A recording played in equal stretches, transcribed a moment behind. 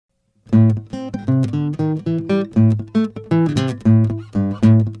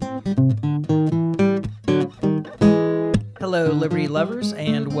lovers,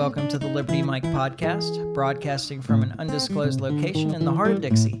 and welcome to the Liberty Mike podcast, broadcasting from an undisclosed location in the heart of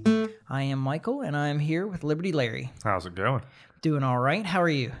Dixie. I am Michael, and I am here with Liberty Larry. How's it going? Doing all right. How are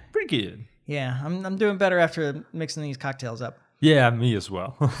you? Pretty good. Yeah, I'm doing better after mixing these cocktails up. Yeah, me as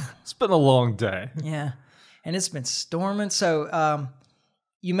well. It's been a long day. Yeah, and it's been storming, so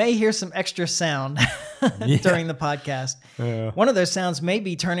you may hear some extra sound during the podcast. Yeah. One of those sounds may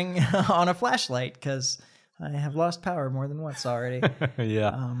be turning on a flashlight, because I have lost power more than once already.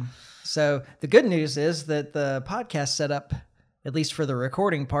 Yeah. So the good news is that the podcast setup, at least for the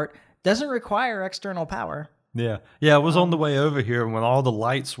recording part, doesn't require external power. Yeah. I was on the way over here when all the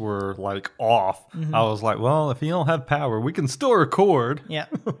lights were like off. Mm-hmm. I was like, well, if you don't have power, we can still record. Yeah.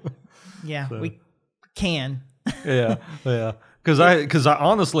 Yeah, so. We can. Yeah. Because I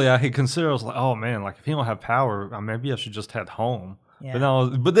honestly, I had considered, I was like, oh man, like if you don't have power, maybe I should just head home. Yeah.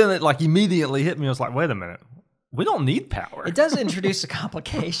 But then it like immediately hit me. I was like, wait a minute. We don't need power. It does introduce a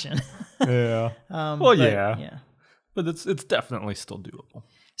complication. Yeah. Yeah. But it's definitely still doable.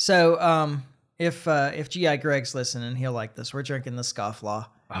 So if G.I. Greg's listening, he'll like this. We're drinking the Scofflaw.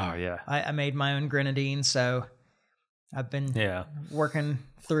 Oh, yeah. I made my own grenadine, so I've been working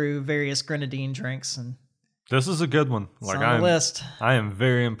through various grenadine drinks. And this is a good one. Like on the list. I am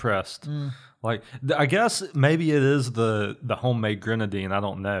very impressed. Like, I guess maybe it is the homemade grenadine. I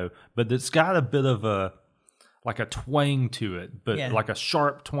don't know. But it's got a bit of a twang to it, but like a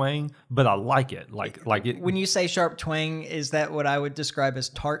sharp twang, but I like it. Like it. When you say sharp twang, is that what I would describe as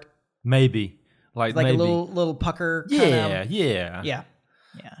tart? Maybe. Like maybe. A little pucker kind of. Yeah.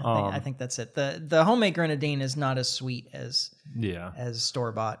 I think that's it. The homemade grenadine is not as sweet as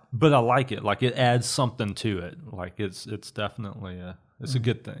store-bought. But I like it. Like it adds something to it. Like it's definitely a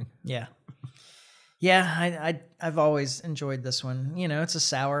good thing. Yeah. Yeah, I've always enjoyed this one. You know, it's a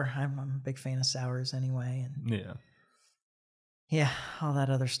sour. I'm a big fan of sours anyway. And yeah, all that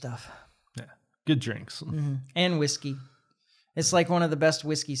other stuff. Yeah, good drinks. Mm-hmm. And whiskey. It's like one of the best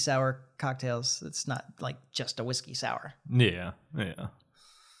whiskey sour cocktails. It's not like just a whiskey sour. Yeah.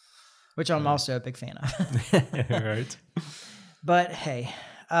 Which I'm also a big fan of. Right. But hey,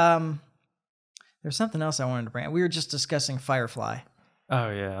 there's something else I wanted to bring up. We were just discussing Firefly. Oh,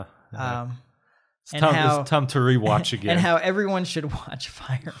 yeah. It's time to rewatch again. And how everyone should watch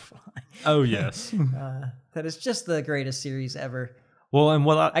Firefly. Oh, yes. That is just the greatest series ever. Well, and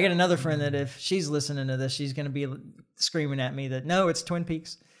I got another friend that if she's listening to this, she's going to be screaming at me that, no, it's Twin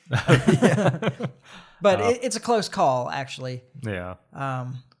Peaks. But it's a close call, actually. Yeah.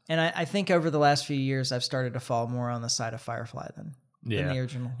 And I think over the last few years, I've started to fall more on the side of Firefly than the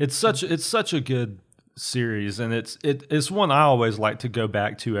original. It's such a good series, and it's one I always like to go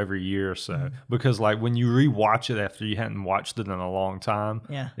back to every year or so, because like when you rewatch it after you hadn't watched it in a long time,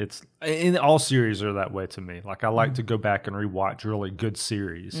 it's in all series are that way to me. Like I like to go back and rewatch really good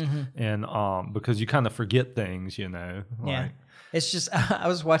series, and because you kind of forget things, you know. It's just I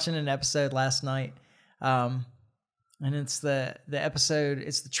was watching an episode last night, and it's the episode.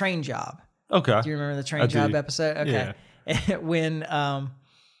 It's the train job. Okay. Do you remember the train job episode? Okay. Yeah. When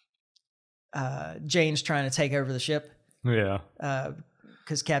Jane's trying to take over the ship. Yeah.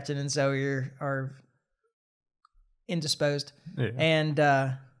 Because Captain and Zoe are indisposed. Yeah. And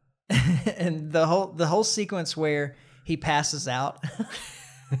and the whole sequence where he passes out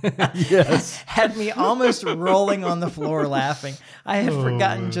had me almost rolling on the floor laughing. I had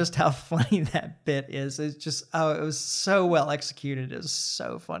forgotten just how funny that bit is. It's just it was so well executed. It was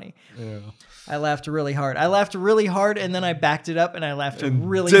so funny. Yeah. I laughed really hard. And then I backed it up and I laughed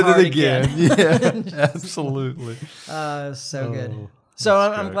really hard again. Yeah, absolutely. So good. So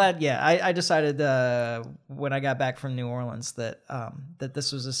I'm glad. Yeah, I decided when I got back from New Orleans that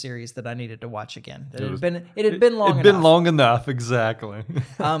this was a series that I needed to watch again. It had been long enough. It'd been long enough, exactly.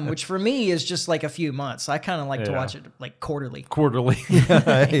 Which for me is just like a few months. I kind of like to watch it like quarterly. Yeah,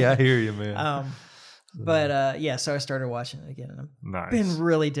 I hear you, man. So I started watching it again, and I've been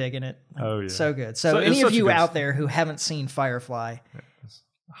really digging it. So good. So any of you out there who haven't seen Firefly,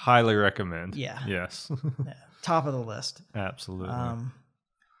 highly recommend. Yeah. Yes. Top of the list. Absolutely.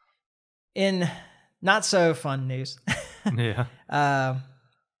 In not so fun news. Yeah.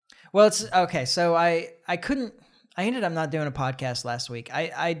 Well, it's okay. So I ended up not doing a podcast last week.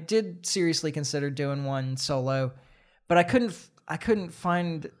 I did seriously consider doing one solo, but I couldn't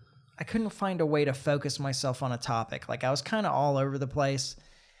find a way to focus myself on a topic. Like I was kind of all over the place,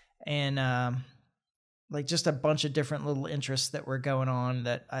 and like just a bunch of different little interests that were going on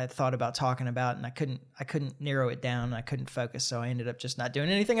that I thought about talking about, and I couldn't narrow it down. I couldn't focus, so I ended up just not doing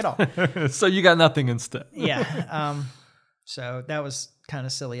anything at all. So you got nothing instead. Yeah. So that was kind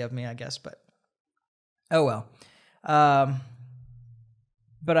of silly of me, I guess, but oh well.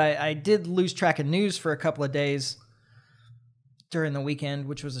 But I did lose track of news for a couple of days during the weekend,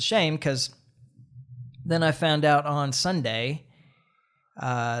 which was a shame because then I found out on Sunday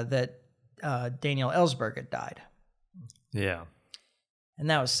that Daniel Ellsberg had died. Yeah. And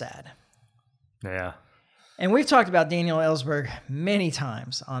that was sad. Yeah. And we've talked about Daniel Ellsberg many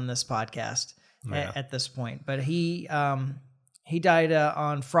times on this podcast at this point, but he died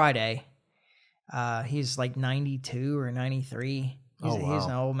on Friday. He's like 92 or 93. He's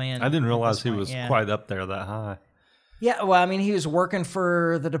an old man. I didn't realize he was quite up there that high. Yeah, well, I mean, he was working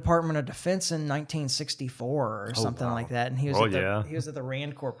for the Department of Defense in 1964 or something like that, and he was at the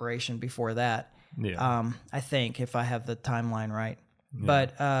Rand Corporation before that. Yeah. I think, if I have the timeline right. Yeah.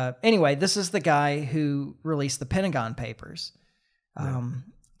 But anyway, this is the guy who released the Pentagon Papers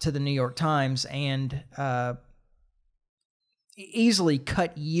to the New York Times and easily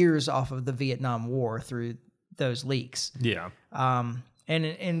cut years off of the Vietnam War through those leaks. Yeah.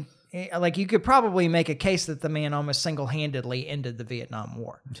 And like you could probably make a case that the man almost single-handedly ended the Vietnam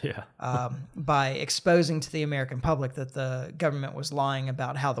War. Yeah. By exposing to the American public that the government was lying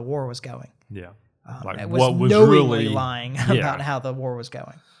about how the war was going. Yeah. Like what was really lying about how the war was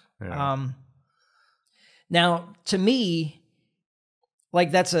going. Yeah. Now, to me,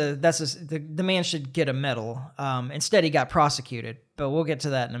 like the man should get a medal. Instead, he got prosecuted, but we'll get to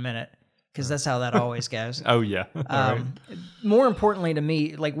that in a minute because that's how that always goes. Oh yeah. Right. More importantly to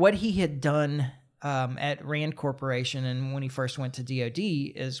me, like what he had done at Rand Corporation and when he first went to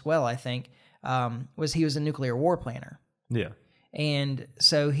DoD as well, I think, was he was a nuclear war planner. Yeah. And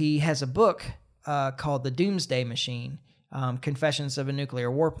so he has a book called The Doomsday Machine, Confessions of a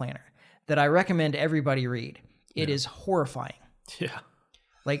Nuclear War Planner, that I recommend everybody read. It is horrifying. Yeah.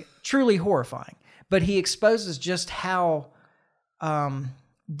 Like, truly horrifying. But he exposes just how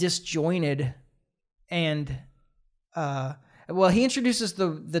disjointed and... well, he introduces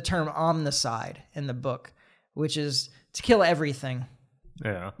the term omnicide in the book, which is to kill everything.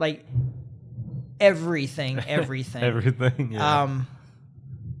 Yeah. Like, everything. Everything, yeah.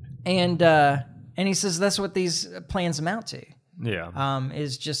 And he says that's what these plans amount to. Yeah.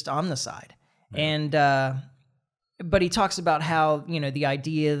 Is just omnicide. Yeah. And but he talks about how, the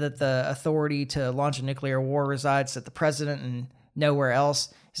idea that the authority to launch a nuclear war resides at the president and nowhere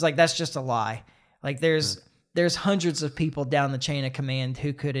else. He's like, that's just a lie. Like there's hundreds of people down the chain of command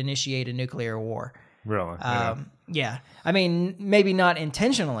who could initiate a nuclear war. Really? Yeah. I mean, maybe not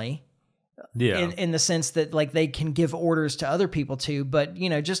intentionally. Yeah. In the sense that like they can give orders to other people too, but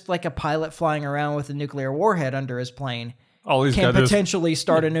just like a pilot flying around with a nuclear warhead under his plane can potentially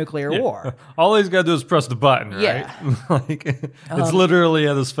start a nuclear war. All he's got to do is press the button, right? Yeah. Like it's literally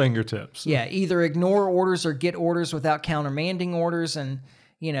at his fingertips. Yeah, either ignore orders or get orders without countermanding orders, and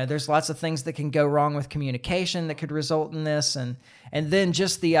there's lots of things that can go wrong with communication that could result in this, and then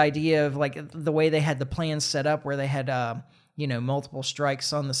just the idea of like the way they had the plans set up where they had multiple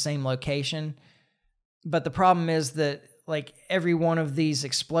strikes on the same location. But the problem is that like every one of these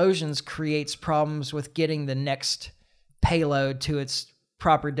explosions creates problems with getting the next payload to its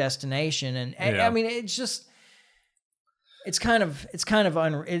proper destination. And I mean, it's kind of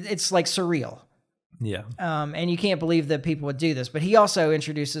it's like surreal. Yeah. And you can't believe that people would do this, but he also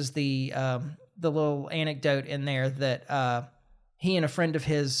introduces the little anecdote in there that he and a friend of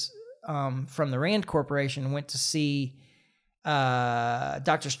his from the Rand Corporation went to see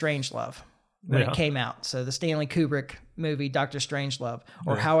Dr. Strangelove when it came out. So the Stanley Kubrick movie, Dr. Strangelove,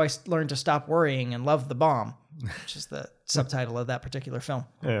 or How I Learned to Stop Worrying and Love the Bomb, which is the subtitle of that particular film.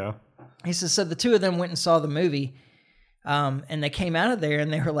 Yeah. He says, so the two of them went and saw the movie, and they came out of there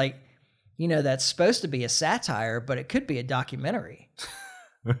and they were like, that's supposed to be a satire, but it could be a documentary.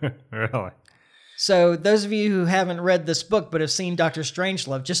 Really? So those of you who haven't read this book but have seen Dr.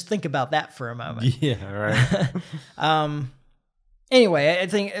 Strangelove, just think about that for a moment. Yeah, right. Anyway, I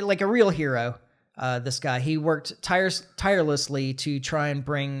think like a real hero, this guy, he worked tirelessly to try and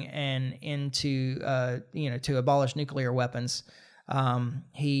bring an end to, to abolish nuclear weapons.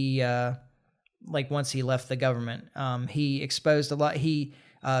 He, once he left the government, he exposed a lot. He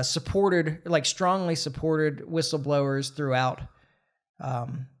strongly supported whistleblowers throughout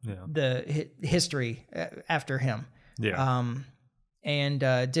the history after him. Yeah. And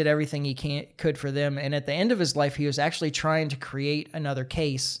did everything he could for them. And at the end of his life, he was actually trying to create another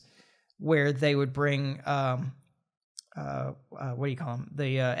case where they would bring, what do you call them?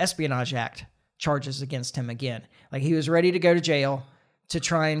 The Espionage Act charges against him again. Like he was ready to go to jail to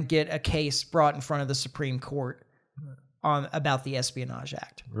try and get a case brought in front of the Supreme Court about the Espionage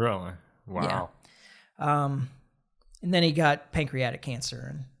Act. Really? Wow. Yeah. And then he got pancreatic cancer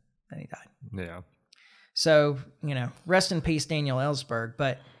and then he died. Yeah. So, rest in peace, Daniel Ellsberg.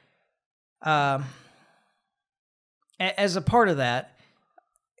 But as a part of that,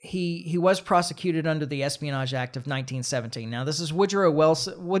 he was prosecuted under the Espionage Act of 1917. Now, this is Woodrow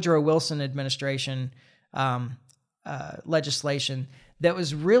Wilson administration legislation that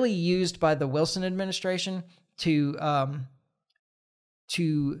was really used by the Wilson administration to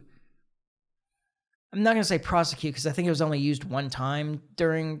I'm not going to say prosecute, because I think it was only used one time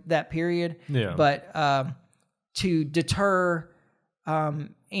during that period. Yeah. But to deter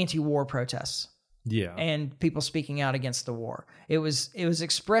anti-war protests. Yeah. And people speaking out against the war. It was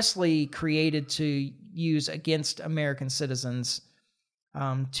expressly created to use against American citizens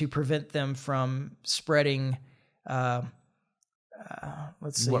to prevent them from spreading pushback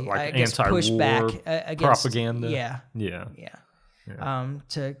against propaganda. Yeah.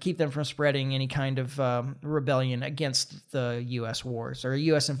 To keep them from spreading any kind of rebellion against the U.S. wars or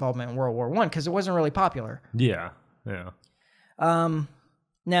U.S. involvement in World War I, because it wasn't really popular. Yeah.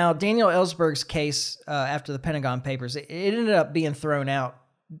 Now, Daniel Ellsberg's case after the Pentagon Papers, it ended up being thrown out.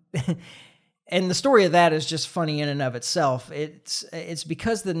 And the story of that is just funny in and of itself. It's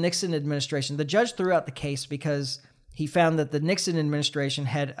because the Nixon administration, the judge threw out the case because he found that the Nixon administration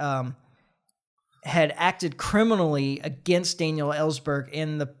had acted criminally against Daniel Ellsberg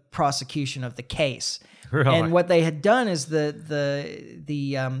in the prosecution of the case. Really? And what they had done is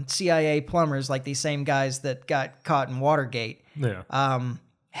the CIA plumbers, like these same guys that got caught in Watergate,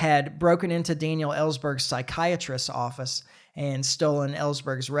 had broken into Daniel Ellsberg's psychiatrist's office and stolen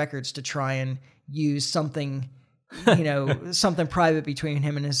Ellsberg's records to try and use something, something private between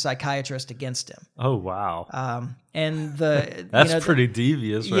him and his psychiatrist against him. Oh, wow. And that's pretty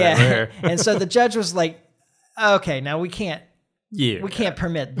devious right there. And so the judge was like, okay, now we can't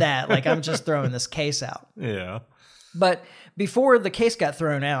permit that. Like, I'm just throwing this case out. Yeah. But before the case got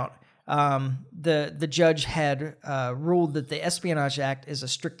thrown out, the judge had ruled that the Espionage Act is a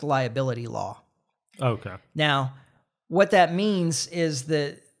strict liability law. Okay. Now, what that means is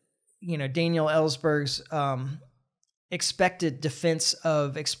that, Daniel Ellsberg's expected defense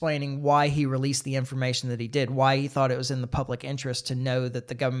of explaining why he released the information that he did, why he thought it was in the public interest to know that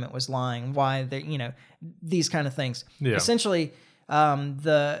the government was lying, why these kind of things. Yeah. Essentially,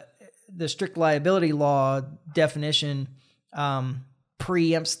 the strict liability law definition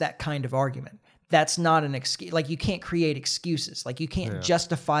preempts that kind of argument. That's not an excuse. Like, you can't create excuses. Like, you can't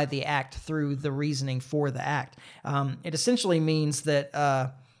justify the act through the reasoning for the act. It essentially means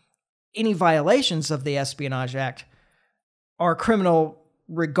that any violations of the Espionage Act are criminal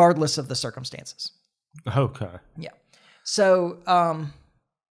regardless of the circumstances. Okay. Yeah. So,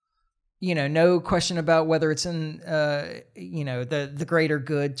 no question about whether it's in, the greater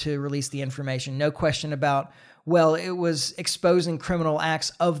good to release the information. No question about, well, it was exposing criminal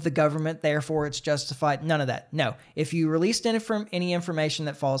acts of the government, therefore it's justified. None of that. No. If you released any information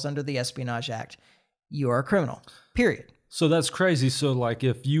that falls under the Espionage Act, you are a criminal. Period. So that's crazy. So, like,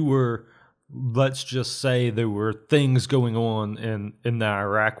 if you were, let's just say there were things going on in the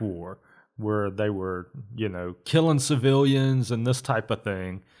Iraq War where they were, killing civilians and this type of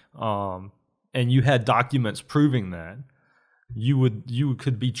thing, and you had documents proving that, you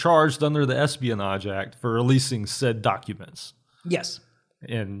could be charged under the Espionage Act for releasing said documents. Yes.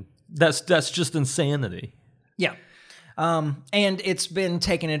 And that's just insanity. Yeah. And it's been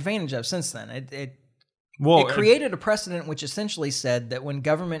taken advantage of since then. It created a precedent which essentially said that when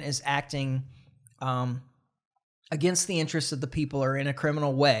government is acting against the interests of the people or in a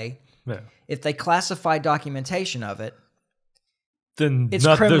criminal way, if they classify documentation of it, then it's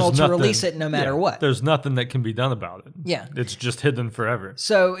criminal to release it no matter what. There's nothing that can be done about it. Yeah. It's just hidden forever.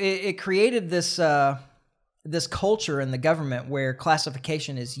 So it created this culture in the government where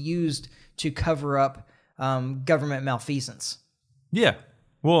classification is used to cover up government malfeasance. Yeah.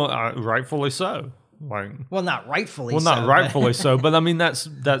 Well, rightfully so. Well, not rightfully. Well, not rightfully so, but I mean that's.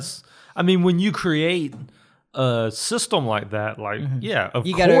 I mean, when you create a system like that, of course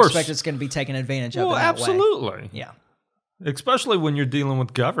you got to expect it's going to be taken advantage of. Well, in that absolutely. Way. Yeah. Especially when you're dealing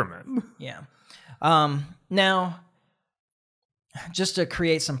with government. Yeah. Now, just to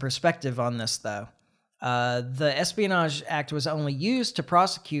create some perspective on this, though, the Espionage Act was only used to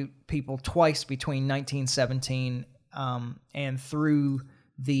prosecute people twice between 1917 and through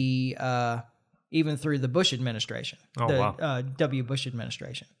the even through the Bush administration, W. Bush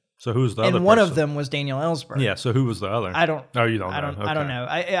administration. So who's the other? And one of them was Daniel Ellsberg. Yeah. So who was the other? I don't. Oh, you don't know. I don't know.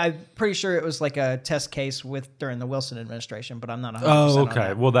 I'm pretty sure it was like a test case during the Wilson administration, but I'm not 100%. Oh,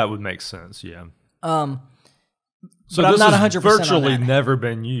 okay. Well, that would make sense. Yeah. So but I'm not 100% has virtually never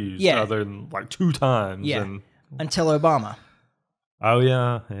been used, other than like 2 times. Yeah. Until Obama. Oh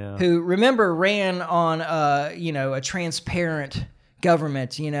yeah, yeah. Who, remember, ran on a transparent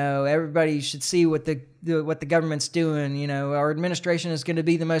government. Everybody should see what the government's doing. Our administration is going to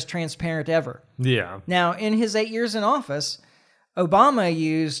be the most transparent ever. Yeah. Now, in his 8 years in office, Obama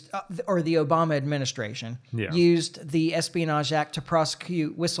used, or the Obama administration used the Espionage Act to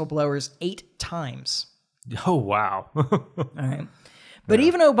prosecute whistleblowers 8 times. Oh wow. All right, but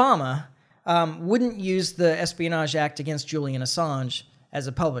even Obama wouldn't use the Espionage Act against Julian Assange as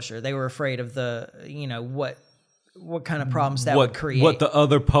a publisher. They were afraid of what kind of problems that would create. What the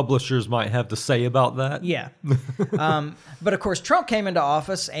other publishers might have to say about that. Yeah. But of course, Trump came into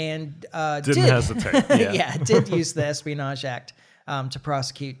office and didn't hesitate. Yeah, did use the Espionage Act to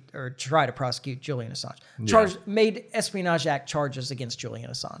prosecute or try to prosecute Julian Assange. Made Espionage Act charges against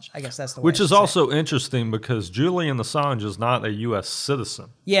Julian Assange. I guess that's the way. Which is also interesting because Julian Assange is not a U.S. citizen.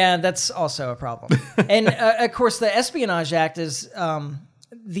 Yeah, that's also a problem. And of course, the Espionage Act is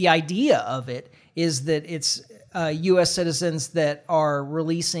the idea of it is that it's U.S. citizens that are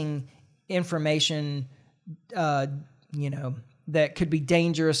releasing information, that could be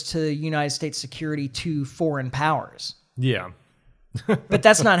dangerous to United States security to foreign powers. Yeah. But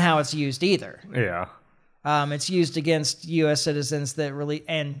that's not how it's used either. Yeah. It's used against U.S. citizens that really,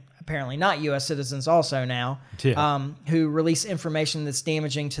 and apparently not U.S. citizens also now, who release information that's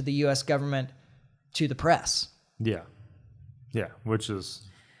damaging to the U.S. government to the press. Yeah. Yeah, which is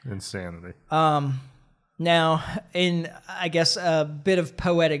insanity. Now, in, I guess, a bit of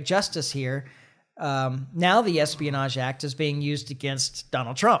poetic justice here, now the Espionage Act is being used against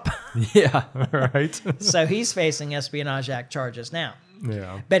Donald Trump. Yeah, right. So he's facing Espionage Act charges now.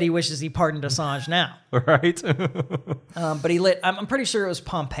 Yeah. Bet he wishes he pardoned Assange now. Right. But I'm pretty sure it was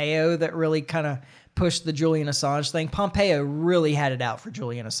Pompeo that really kind of pushed the Julian Assange thing. Pompeo really had it out for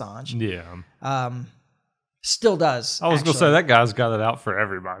Julian Assange. Yeah. Still does. I was going to say, that guy's got it out for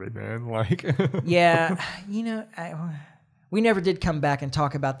everybody, man. Yeah. We never did come back and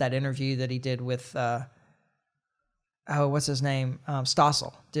talk about that interview that he did with, what's his name?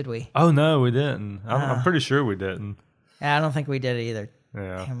 Stossel, did we? Oh, no, we didn't. I'm pretty sure we didn't. I don't think we did either.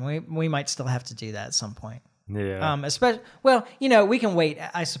 Yeah. And we might still have to do that at some point. Yeah. We can wait,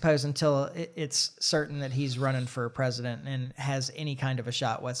 I suppose, until it's certain that he's running for president and has any kind of a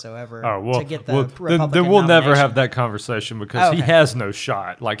shot whatsoever to get the Republican then we'll nomination. never have that conversation because he has no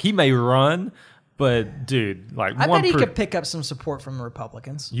shot. Like, he may run, but dude, I bet he could pick up some support from the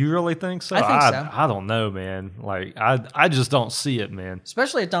Republicans. You really think so? I think so. I don't know, man. Like, I just don't see it, man.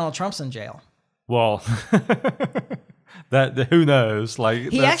 Especially if Donald Trump's in jail. Well, that who knows? Like,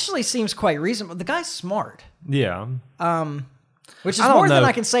 he actually seems quite reasonable. The guy's smart. Yeah. Which is more than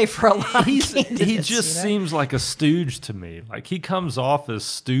I can say for a lot of He candidates, just seems like a stooge to me. Like, he comes off as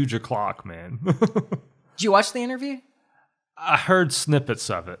stooge o'clock, man. Did you watch the interview? I heard snippets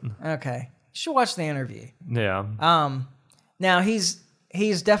of it. Okay. You should watch the interview. Yeah. Now he's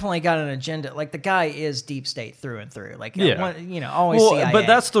definitely got an agenda. Like, the guy is deep state through and through. Like, always CIA. But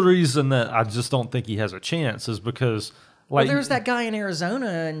that's the reason that I just don't think he has a chance is because, like, there was that guy in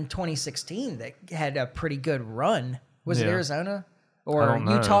Arizona in 2016 that had a pretty good run. Was it Arizona or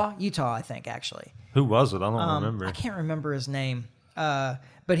Utah? Utah, I think, actually. Who was it? I don't remember. I can't remember his name. But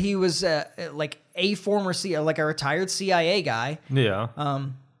he was like a former like a retired CIA guy. Yeah.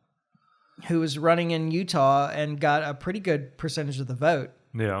 Who was running in Utah and got a pretty good percentage of the vote.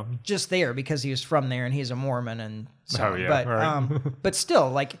 Yeah. Just there because he was from there and he's a Mormon and so on. Yeah, but right. But still,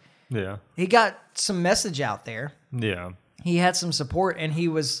 like, yeah, he got some message out there. Yeah. He had some support and he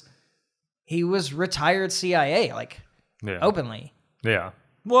was retired CIA, like, openly. Yeah.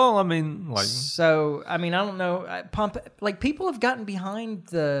 Well, I mean, like, so I don't know. People have gotten behind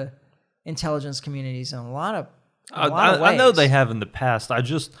the intelligence communities in a lot of ways. I know they have in the past.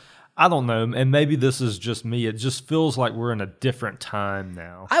 I don't know, and maybe this is just me. It just feels like we're in a different time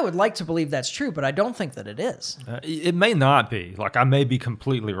now. I would like to believe that's true, but I don't think that it is. It may not be. Like, I may be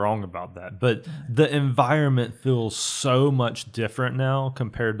completely wrong about that, but the environment feels so much different now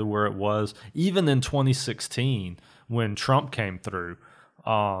compared to where it was. Even in 2016, when Trump came through,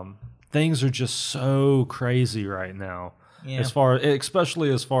 things are just so crazy right now. Yeah.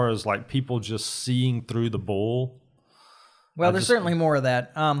 Especially as far as like people just seeing through the bull. Well, there's certainly more of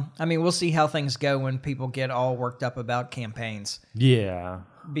that. We'll see how things go when people get all worked up about campaigns. Yeah.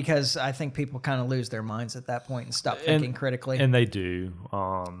 Because I think people kind of lose their minds at that point and stop thinking critically. And they do.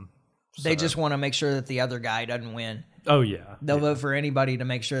 They just want to make sure that the other guy doesn't win. Oh, yeah. They'll vote for anybody to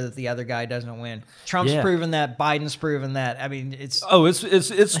make sure that the other guy doesn't win. Trump's proven that. Biden's proven that. I mean, it's... Oh,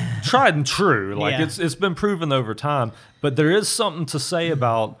 it's tried and true. Like, it's been proven over time. But there is something to say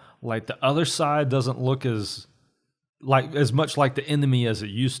about, like, the other side doesn't look as like as much like the enemy as it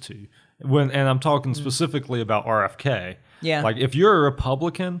used to. And I'm talking specifically about RFK. Yeah. Like if you're a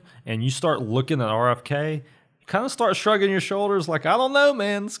Republican and you start looking at RFK, you kind of start shrugging your shoulders like, I don't know,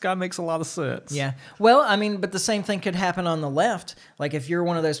 man, this guy makes a lot of sense. Yeah. Well, I mean, but the same thing could happen on the left. Like if you're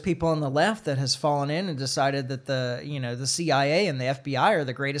one of those people on the left that has fallen in and decided that the CIA and the FBI are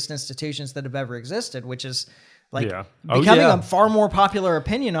the greatest institutions that have ever existed, which is like becoming a far more popular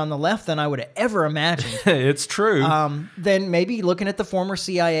opinion on the left than I would have ever imagined. It's true. Then maybe looking at the former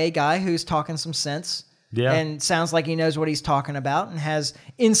CIA guy who's talking some sense. Yeah. And sounds like he knows what he's talking about and has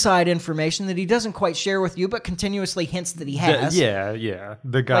inside information that he doesn't quite share with you, but continuously hints that he has. Yeah.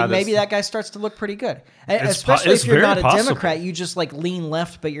 The guy, like maybe that guy starts to look pretty good. Especially if you're not a Democrat, you just like lean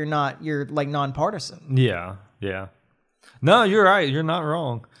left, but you're like nonpartisan. Yeah. No, you're right. You're not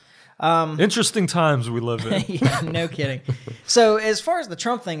wrong. Interesting times we live in. Yeah, no kidding. So as far as the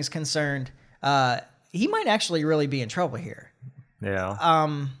Trump thing is concerned, he might actually really be in trouble here. Yeah.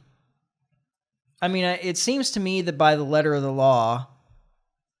 I mean, it seems to me that by the letter of the law,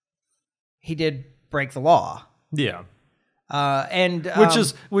 he did break the law. Yeah.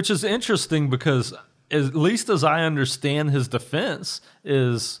 Which is interesting because at least as I understand his defense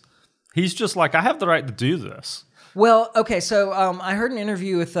is he's just like, I have the right to do this. Well, okay, so I heard an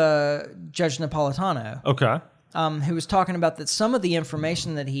interview with Judge Napolitano. Okay. Who was talking about that some of the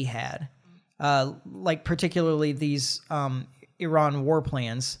information that he had, like particularly these Iran war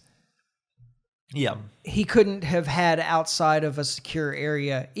plans, he couldn't have had outside of a secure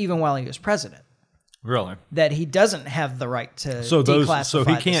area even while he was president. Really? That he doesn't have the right to declassify. So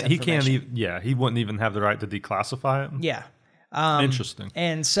he can't even, he wouldn't even have the right to declassify it? Yeah. Interesting.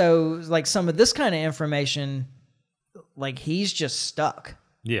 And so like some of this kind of information, like he's just stuck.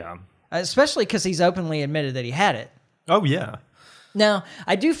 Yeah. Especially because he's openly admitted that he had it. Oh yeah. Now,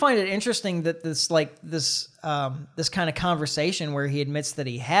 I do find it interesting that this kind of conversation where he admits that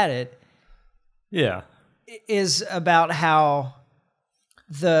he had it, is about how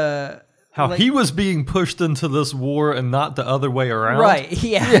he was being pushed into this war and not the other way around. Right.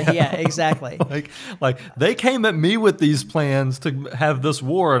 Yeah, exactly. like they came at me with these plans to have this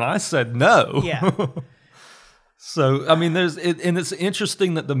war and I said no. Yeah. So, I mean, and it's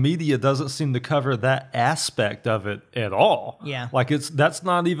interesting that the media doesn't seem to cover that aspect of it at all. Yeah. Like that's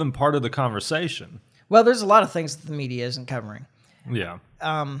not even part of the conversation. Well, there's a lot of things that the media isn't covering. Yeah.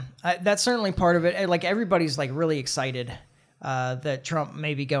 That's certainly part of it. Like everybody's like really excited that Trump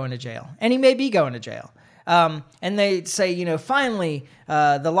may be going to jail, and he may be going to jail. And they say, finally,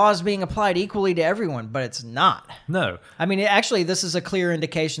 the law is being applied equally to everyone, but it's not. No. I mean, actually, this is a clear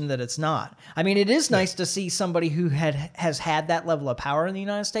indication that it's not. I mean, it is nice to see somebody who has had that level of power in the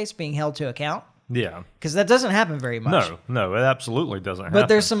United States being held to account. Yeah. Because that doesn't happen very much. No, it absolutely doesn't happen. But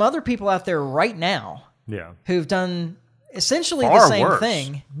there's some other people out there right now who've done essentially Far the same worse.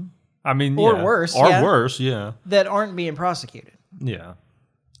 thing. I mean, or worse. Worse, that aren't being prosecuted. Yeah.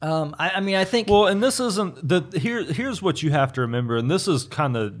 I mean, I think... Well, and this isn't... Here's what you have to remember, and this is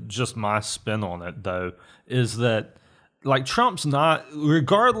kind of just my spin on it, though, is that, like, Trump's not...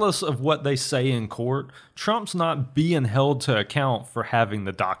 Regardless of what they say in court, Trump's not being held to account for having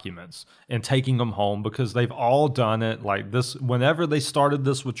the documents and taking them home because they've all done it. Like, this... Whenever they started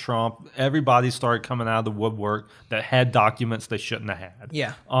this with Trump, everybody started coming out of the woodwork that had documents they shouldn't have had.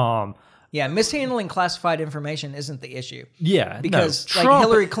 Yeah. Yeah, mishandling classified information isn't the issue. Yeah, because like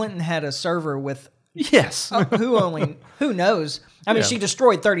Hillary Clinton had a server with who knows? I mean, she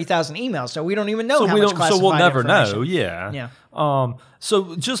destroyed 30,000 emails, so we don't even know how much classified information. So we'll never know. Yeah.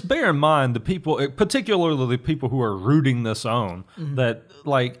 So just bear in mind the people, particularly the people who are rooting this on, that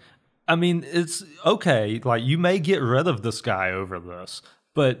like, I mean, it's okay. Like you may get rid of this guy over this.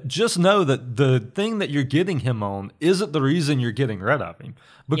 But just know that the thing that you're getting him on isn't the reason you're getting rid of him.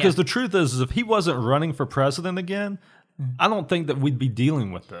 Because the truth is if he wasn't running for president again, I don't think that we'd be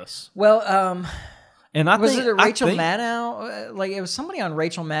dealing with this. Well, and I was think, it Rachel Maddow? Like it was somebody on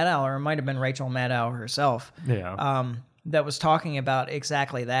Rachel Maddow, or it might have been Rachel Maddow herself. Yeah. That was talking about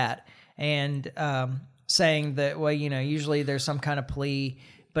exactly that and saying that usually there's some kind of plea.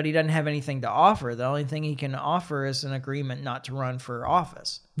 But he doesn't have anything to offer. The only thing he can offer is an agreement not to run for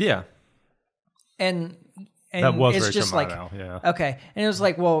office. Yeah. And that was it's Rachel just Maddow, okay. And it was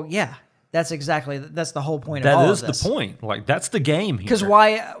like, well, yeah, that's the whole point of all of this. That is the point. Like, that's the game here. Because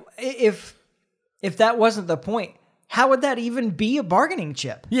why, if that wasn't the point, how would that even be a bargaining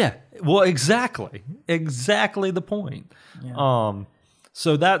chip? Yeah. Well, exactly. Exactly the point. Yeah.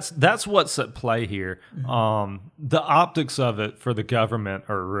 So that's what's at play here. The optics of it for the government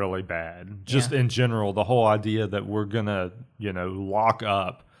are really bad. Just in general, the whole idea that we're gonna, lock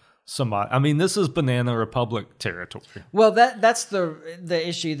up somebody. I mean, this is Banana Republic territory. Well, that's the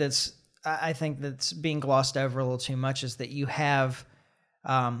issue I think that's being glossed over a little too much, is that you have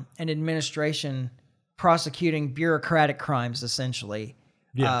an administration prosecuting bureaucratic crimes, essentially,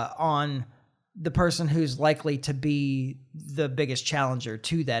 on the person who's likely to be the biggest challenger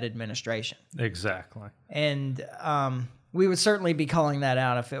to that administration. Exactly. And we would certainly be calling that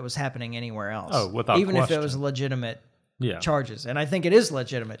out if it was happening anywhere else. Oh, without even question. if it was legitimate charges. And I think it is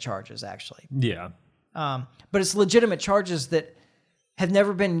legitimate charges, actually. Yeah. But it's legitimate charges that have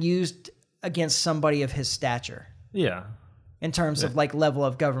never been used against somebody of his stature. Yeah. In terms of like level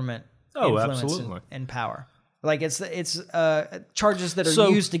of government influence and power. Like it's charges that are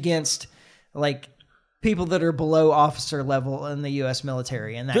used against like people that are below officer level in the U.S.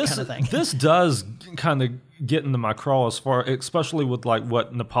 military and that kind of thing. This does kind of get into my crawl as far, especially with like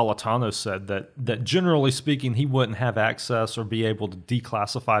what Napolitano said, that generally speaking, he wouldn't have access or be able to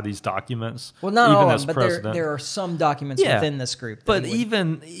declassify these documents. Well, not all of them, but there are some documents within this group. But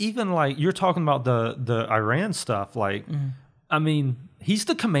even like you're talking about the Iran stuff, like, I mean, he's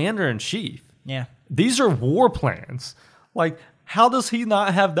the commander-in-chief. Yeah. These are war plans. Like, how does he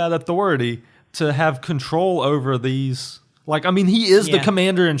not have that authority to have control over these? Like, I mean, he is the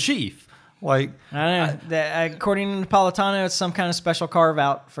commander-in-chief. Like, I don't know. According to Napolitano, it's some kind of special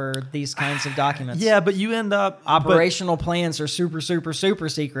carve-out for these kinds of documents. Yeah, but you end up... Operational plans are super, super, super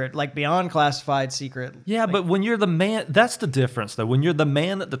secret, like beyond classified secret. Yeah, but when you're the man... That's the difference, though. When you're the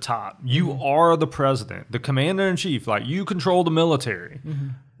man at the top, you are the president, the commander-in-chief. Like, you control the military.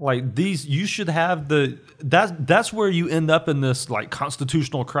 Like, you should have the... That's where you end up in this, like,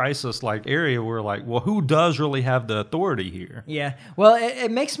 constitutional crisis, like, area where, like, well, who does really have the authority here? Yeah. Well, it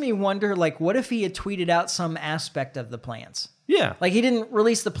makes me wonder, like, what if he had tweeted out some aspect of the plans? Yeah. Like, he didn't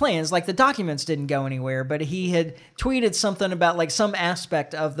release the plans. Like, the documents didn't go anywhere, but he had tweeted something about, like, some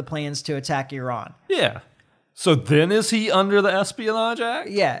aspect of the plans to attack Iran. Yeah. So then is he under the Espionage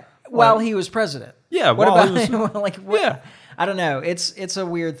Act? Yeah. While he was president. Yeah. What about Yeah. I don't know. It's a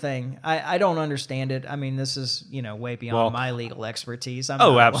weird thing. I don't understand it. I mean, this is, way beyond my legal expertise.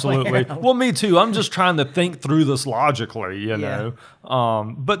 Absolutely. Well, me too. I'm just trying to think through this logically, you know.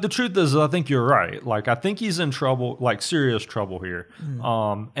 But the truth is, I think you're right. Like, I think he's in trouble, like serious trouble here.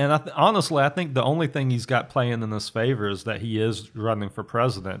 And honestly, I think the only thing he's got playing in his favor is that he is running for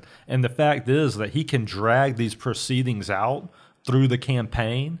president. And the fact is that he can drag these proceedings out through the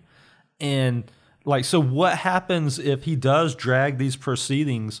campaign. And like, so what happens if he does drag these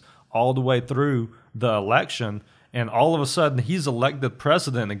proceedings all the way through the election and all of a sudden he's elected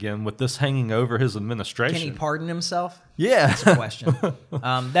president again with this hanging over his administration? Can he pardon himself? Yeah. That's a question.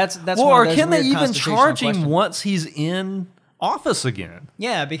 That's well, or can they even charge him once he's in office again?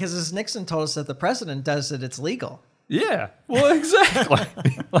 Yeah, because as Nixon told us that the president does it, it's legal. Yeah, well, exactly.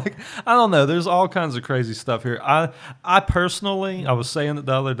 Like, I don't know. There's all kinds of crazy stuff here. I personally, I was saying it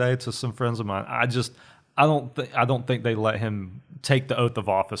the other day to some friends of mine. I don't think they let him take the oath of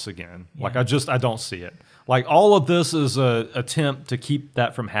office again. Yeah. Like, I don't see it. Like, all of this is a attempt to keep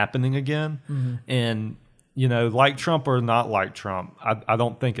that from happening again. And like Trump or not like Trump, I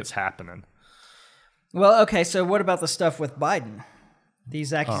don't think it's happening. Well, okay. So what about the stuff with Biden?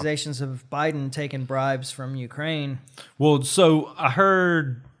 These accusations of Biden taking bribes from Ukraine. Well, so I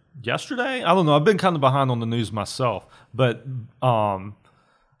heard yesterday, I don't know, I've been kind of behind on the news myself, but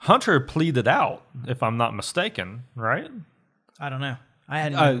Hunter pleaded out, if I'm not mistaken, right? I don't know. I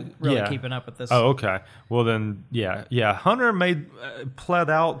hadn't been really keeping up with this. Oh, okay. Well, then, yeah. Hunter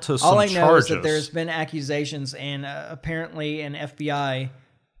pled out to some charges. All I know is that there's been accusations, and apparently an FBI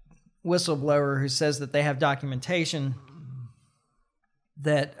whistleblower who says that they have documentation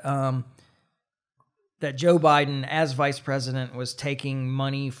that that Joe Biden, as vice president, was taking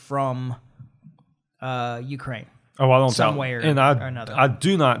money from Ukraine. Oh, I don't some doubt, way or another. I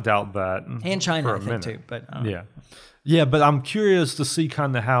do not doubt that, and China, I think too. But yeah. But I'm curious to see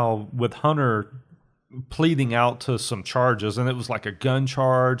kind of how with Hunter pleading out to some charges, and it was like a gun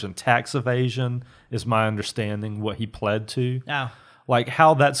charge and tax evasion, is my understanding what he pled to. Oh, like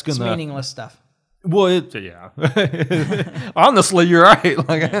how that's gonna meaningless stuff. Well, honestly, you're right.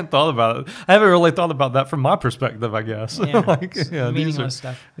 Like I hadn't thought about it. I haven't really thought about that from my perspective, I guess. Yeah, meaningless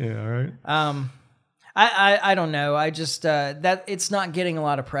stuff. Yeah, right. I don't know. I just that it's not getting a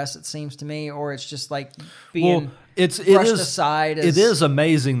lot of press, it seems to me, or it's just like being brushed aside. It is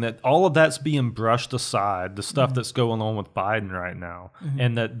amazing that all of that's being brushed aside, the stuff that's going on with Biden right now,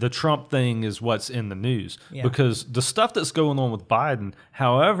 and that the Trump thing is what's in the news. Yeah. Because the stuff that's going on with Biden,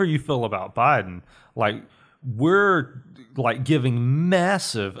 however you feel about Biden, like we're like giving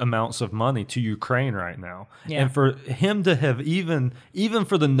massive amounts of money to Ukraine right now. Yeah. And for him to have even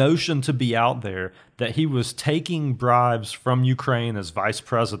for the notion to be out there that he was taking bribes from Ukraine as vice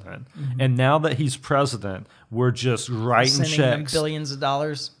president, and now that he's president, we're just writing sending checks, them billions of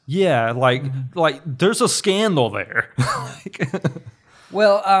dollars. Yeah, like there's a scandal there.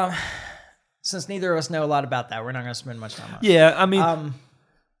 Well, since neither of us know a lot about that, we're not going to spend much time on it. Yeah, I mean,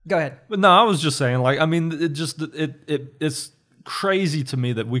 go ahead. But no, I was just saying, like, I mean, it's crazy to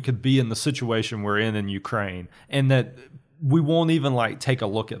me that we could be in the situation we're in Ukraine and that we won't even like take a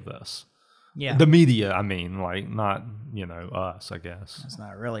look at this. Yeah, the media. I mean, like, not us. I guess it's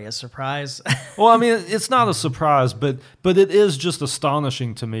not really a surprise. Well, I mean, it's not a surprise, but it is just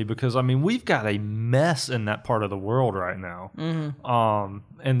astonishing to me because I mean, we've got a mess in that part of the world right now.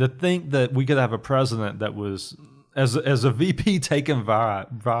 And to think that we could have a president that was as a VP taking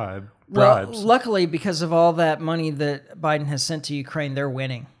bribes. Well, luckily, because of all that money that Biden has sent to Ukraine, they're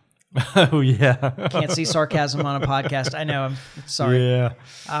winning. Oh yeah, can't see sarcasm on a podcast. I know. I'm sorry. Yeah.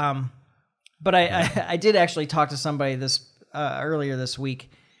 But I did actually talk to somebody earlier this week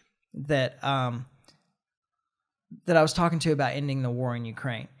that I was talking to about ending the war in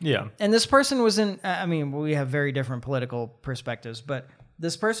Ukraine. Yeah. And this person was I mean, we have very different political perspectives, but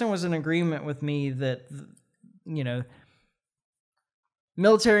this person was in agreement with me that,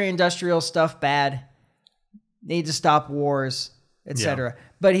 military industrial stuff bad, need to stop wars, etc. Yeah.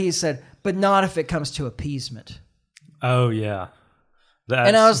 But he said, but not if it comes to appeasement. Oh, yeah.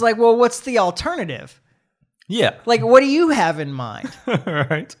 And I was like, well, what's the alternative? Yeah. Like, what do you have in mind?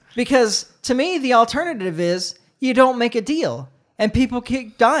 Right. Because to me, the alternative is you don't make a deal and people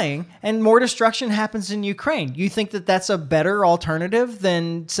keep dying and more destruction happens in Ukraine. You think that that's a better alternative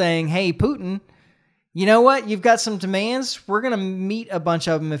than saying, hey, Putin, you know what? You've got some demands. We're going to meet a bunch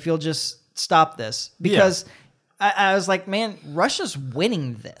of them if you'll just stop this. Because I was like, man, Russia's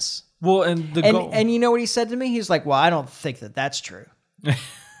winning this. Well, and you know what he said to me? He's like, well, I don't think that that's true. And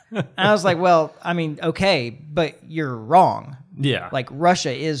I was like, well, I mean, okay, but you're wrong. Yeah. Like,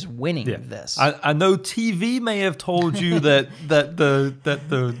 Russia is winning this. I know TV may have told you that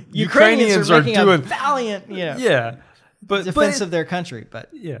the Ukrainians are doing a valiant, but defense of their country, but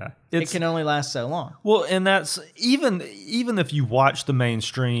it can only last so long. Well, and that's even if you watch the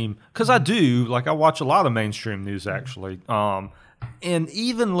mainstream, because I do, like, I watch a lot of mainstream news actually, and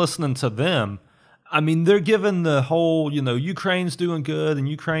even listening to them, I mean, they're given the whole, Ukraine's doing good and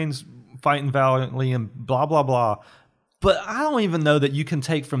Ukraine's fighting valiantly and blah, blah, blah. But I don't even know that you can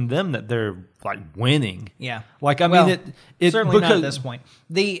take from them that they're, like, winning. Yeah. Like, I mean, it certainly not at this point.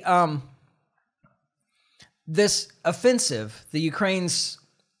 This offensive, the Ukraine's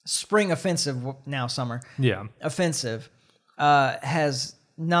spring offensive, now summer offensive, has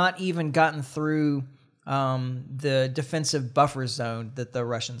not even gotten through the defensive buffer zone that the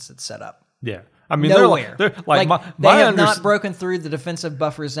Russians had set up. Yeah. I mean, nowhere. They're like they have not broken through the defensive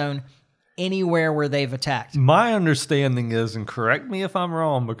buffer zone anywhere where they've attacked. My understanding is, and correct me if I'm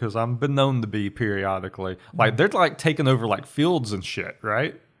wrong, because I've been known to be periodically, like they're like taking over like fields and shit,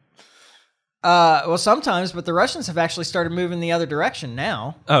 right? Well, sometimes, but the Russians have actually started moving the other direction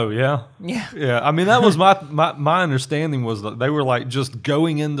now. Oh yeah, yeah. I mean, that was my understanding was that they were like just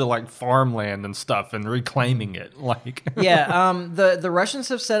going into like farmland and stuff and reclaiming it. Like the Russians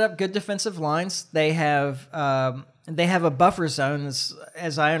have set up good defensive lines. They have a buffer zone that's,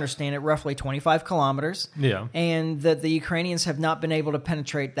 as I understand it, roughly 25 kilometers. Yeah, and that the Ukrainians have not been able to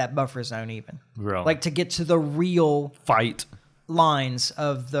penetrate that buffer zone even, really, like to get to the real fight lines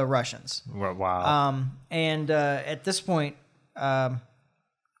of the Russians. Wow. And at this point, I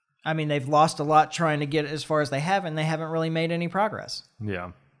mean, they've lost a lot trying to get as far as they have, and they haven't really made any progress.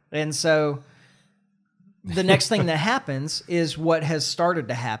 Yeah. And so the next thing that happens is what has started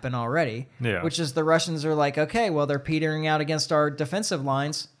to happen already, which is the Russians are like, okay, well, they're petering out against our defensive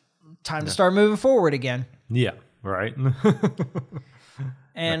lines. Time to start moving forward again. Yeah, right.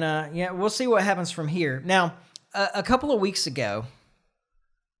 And we'll see what happens from here. Now, a couple of weeks ago,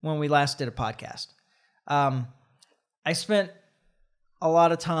 when we last did a podcast, I spent a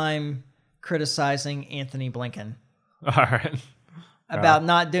lot of time criticizing Anthony Blinken about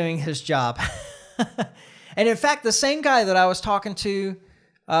not doing his job. And in fact, the same guy that I was talking to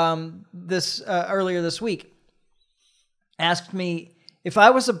earlier this week asked me if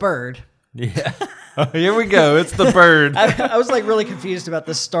I was a bird. Yeah. Oh, here we go. It's the bird. I was like really confused about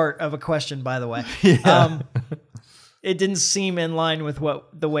the start of a question, by the way. Yeah. It didn't seem in line with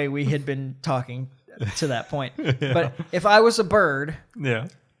the way we had been talking to that point. Yeah. But if I was a bird,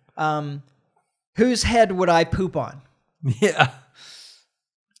 whose head would I poop on? Yeah.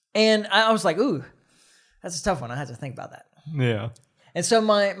 And I was like, ooh, That's a tough one. I had to think about that. Yeah. And so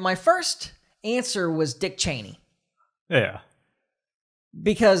my first answer was Dick Cheney. Yeah.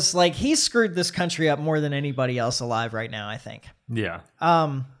 Because like he screwed this country up more than anybody else alive right now, I think. Yeah.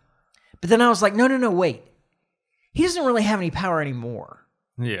 But then I was like, no, wait. He doesn't really have any power anymore.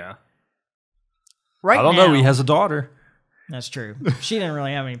 Yeah. Right now. I don't know. He has a daughter. That's true. She didn't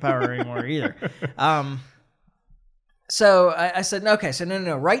really have any power anymore either. So I said, okay, so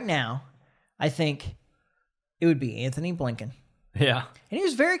no. Right now, I think it would be Anthony Blinken. Yeah. And he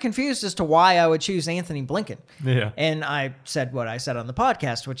was very confused as to why I would choose Anthony Blinken. Yeah. And I said what I said on the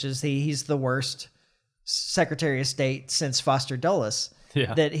podcast, which is he's the worst Secretary of State since Foster Dulles.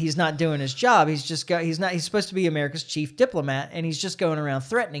 Yeah. That he's not doing his job. He's supposed to be America's chief diplomat, and he's just going around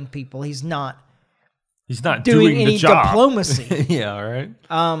threatening people. He's not doing any the job. Diplomacy. Yeah,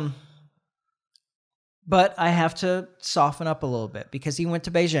 right. But I have to soften up a little bit because he went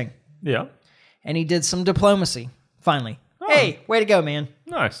to Beijing. Yeah. And he did some diplomacy, finally. Oh. Hey, way to go, man.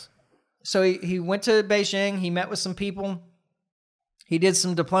 Nice. So he went to Beijing. He met with some people. He did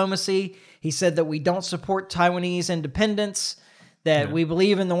some diplomacy. He said that we don't support Taiwanese independence, that we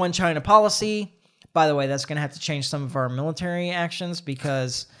believe in the one China policy. By the way, that's going to have to change some of our military actions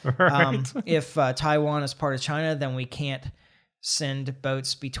because if Taiwan is part of China, then we can't send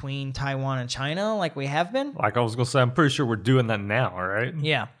boats between Taiwan and China like we have been. Like I was going to say, I'm pretty sure we're doing that now, right?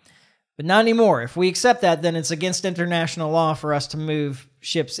 Yeah. But not anymore. If we accept that, then it's against international law for us to move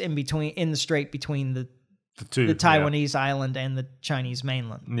ships in the strait between the Taiwanese island and the Chinese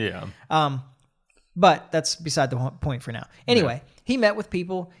mainland. Yeah. But that's beside the point for now. Anyway, he met with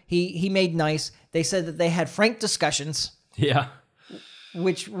people. He made nice. They said that they had frank discussions. Yeah.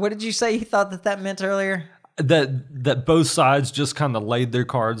 What did you say he thought that meant earlier? That both sides just kind of laid their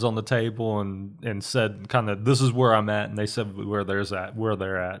cards on the table and said kind of, this is where I'm at, and they said where they're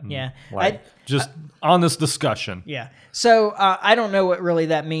at. And yeah. Just honest discussion. Yeah. So I don't know what really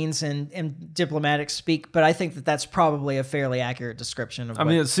that means in diplomatic speak, but I think that that's probably a fairly accurate description of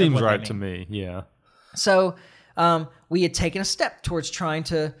it seems right to me. Yeah. So we had taken a step towards trying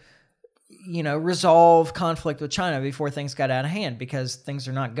to, resolve conflict with China before things got out of hand because things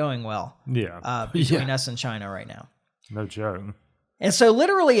are not going well. Yeah. Between us and China right now. No joke. And so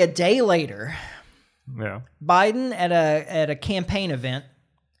literally a day later, Biden at a campaign event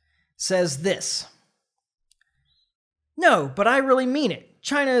says this. No, but I really mean it.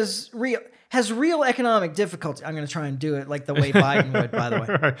 China has real economic difficulty. I'm going to try and do it like the way Biden would, by the way.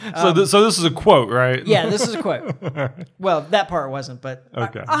 Right. So this is a quote, right? Yeah, this is a quote. Well, that part wasn't, but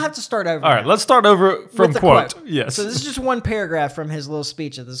okay. I'll have to start over. All right, let's start over from quote. Yes. So this is just one paragraph from his little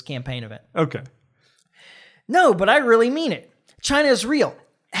speech at this campaign event. Okay. No, but I really mean it. China has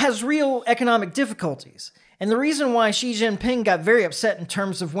real economic difficulties. And the reason why Xi Jinping got very upset in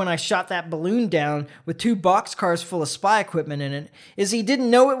terms of when I shot that balloon down with 2 boxcars full of spy equipment in it is he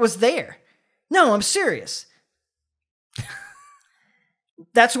didn't know it was there. No, I'm serious.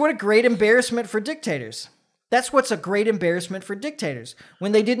 That's what's a great embarrassment for dictators.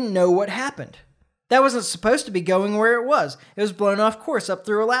 When they didn't know what happened. That wasn't supposed to be going where it was. It was blown off course up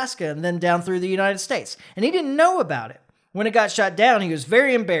through Alaska and then down through the United States. And he didn't know about it. When it got shot down, he was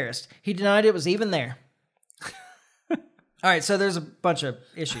very embarrassed. He denied it was even there. All right, so there's a bunch of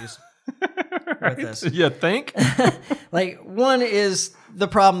issues with this. You think? One is the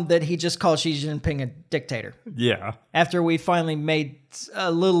problem that he just called Xi Jinping a dictator. Yeah. After we finally made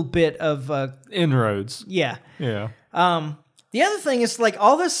a little bit of inroads. Yeah. Yeah. The other thing is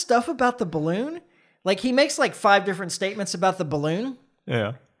all this stuff about the balloon. He makes 5 different statements about the balloon.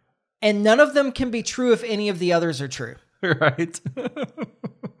 Yeah. And none of them can be true if any of the others are true. Right.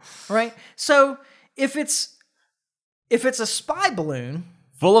 Right. So if it's a spy balloon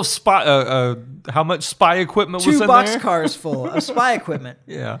full of spy, how much spy equipment was in there? 2 boxcars full of spy equipment.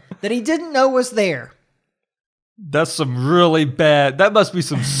 Yeah. That he didn't know was there. That's some really bad. That must be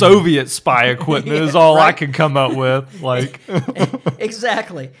some Soviet spy equipment. Is all right? I can come up with.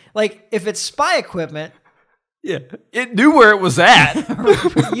 Exactly. If it's spy equipment. Yeah, it knew where it was at.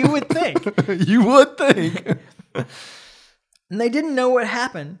 You would think. You would think. And they didn't know what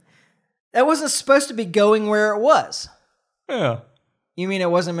happened. That wasn't supposed to be going where it was. Yeah. You mean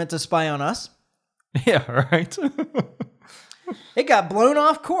it wasn't meant to spy on us? Yeah, right. It got blown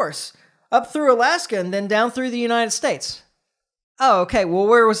off course up through Alaska and then down through the United States. Oh, okay. Well,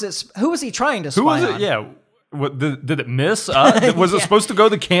 where was it? Who was he trying to spy on? Who was it? Yeah. What, did it miss? Was it supposed to go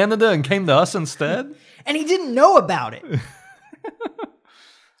to Canada and came to us instead? And he didn't know about it.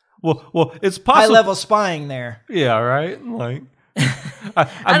 Well, it's possible. High-level spying there. Yeah, right?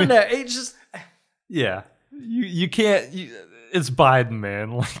 I don't know. It just... Yeah. You can't... it's Biden,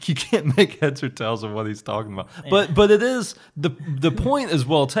 man. Like, you can't make heads or tails of what he's talking about. Yeah. But it is the point is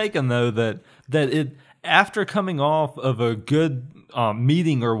well taken though that it after coming off of a good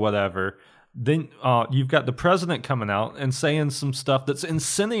meeting or whatever, then you've got the president coming out and saying some stuff that's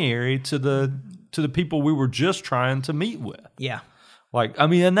incendiary to the people we were just trying to meet with. Yeah. Like, I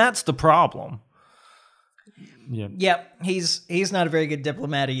mean, and that's the problem. Yeah. Yep. He's not a very good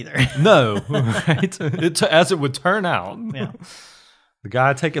diplomat either. No, right? As it would turn out. Yeah. The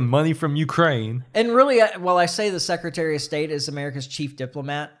guy taking money from Ukraine. And really, while I say the Secretary of State is America's chief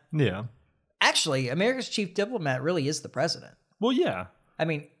diplomat, yeah, actually, America's chief diplomat really is the president. Well, yeah. I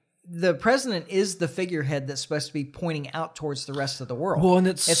mean, the president is the figurehead that's supposed to be pointing out towards the rest of the world. Well, and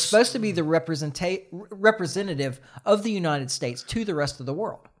it's supposed to be the representative of the United States to the rest of the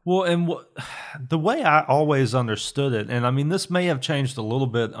world. Well, and the way I always understood it, and I mean, this may have changed a little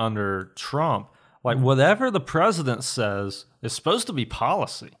bit under Trump, like whatever the president says is supposed to be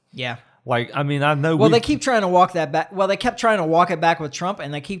policy. Yeah. Like, I mean, I know. Well, they keep trying to walk that back. Well, they kept trying to walk it back with Trump,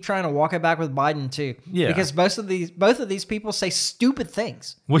 and they keep trying to walk it back with Biden too. Yeah. Because both of these people say stupid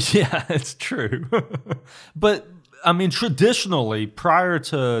things. Well, yeah, it's true. But I mean, traditionally, prior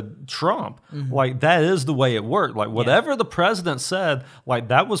to Trump, like that is the way it worked. Like whatever the president said, like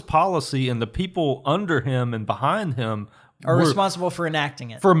that was policy, and the people under him and behind him are responsible for enacting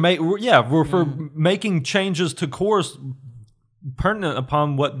it. For making changes to course pertinent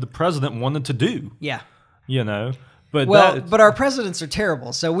upon what the president wanted to do. Yeah. You know. But but our presidents are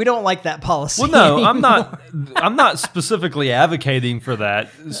terrible, so we don't like that policy. Well, no, anymore. I'm not specifically advocating for that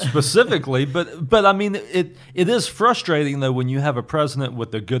specifically, but I mean it is frustrating though when you have a president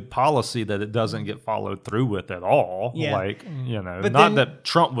with a good policy that it doesn't get followed through with at all. Yeah. Like, you know, but not that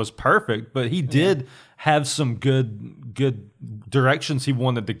Trump was perfect, but he did have some good directions he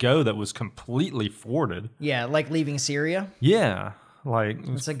wanted to go that was completely thwarted. Yeah, like leaving Syria. Yeah, like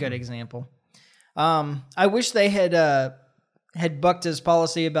that's a good example. I wish they had bucked his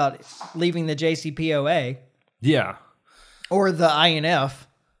policy about leaving the JCPOA. Yeah. Or the INF.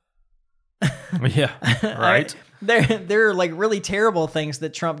 Yeah, right. There are like really terrible things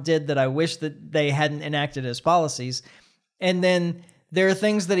that Trump did that I wish that they hadn't enacted as policies. And then there are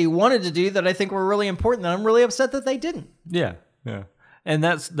things that he wanted to do that I think were really important that I'm really upset that they didn't. Yeah, yeah. And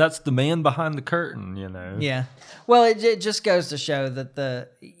that's the man behind the curtain, you know. Yeah. Well, it just goes to show that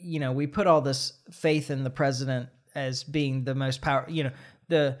we put all this faith in the president as being the most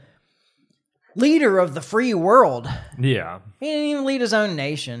the leader of the free world. Yeah. He didn't even lead his own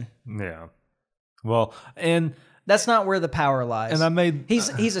nation. Yeah. Well, and that's not where the power lies. And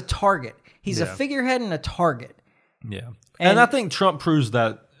he's a target. He's a figurehead and a target. Yeah. And I think Trump proves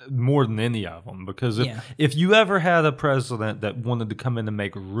that more than any of them, because if you ever had a president that wanted to come in and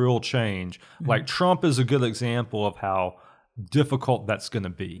make real change, like Trump is a good example of how difficult that's going to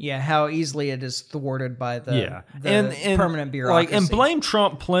be. Yeah, how easily it is thwarted by the permanent bureaucracy. And blame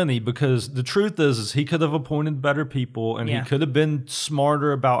Trump plenty, because the truth is he could have appointed better people, and he could have been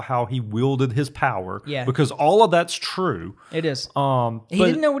smarter about how he wielded his power. Yeah, because all of that's true. It is. He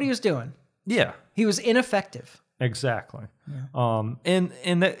didn't know what he was doing. Yeah, he was ineffective. Exactly. Yeah. And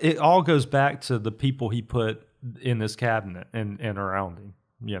it all goes back to the people he put in his cabinet and around him,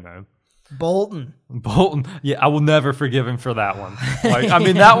 you know. Bolton. Yeah, I will never forgive him for that one. Like, I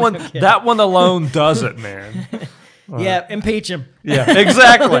mean, that one alone does it, man. Yeah, impeach him. Yeah,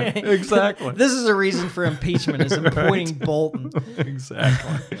 exactly. This is a reason for impeachment, is appointing Bolton.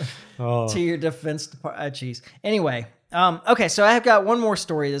 Exactly. To your defense department. Jeez. Anyway. Okay, so I have got one more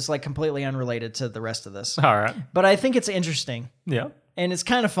story that's like completely unrelated to the rest of this. All right. But I think it's interesting. Yeah. And it's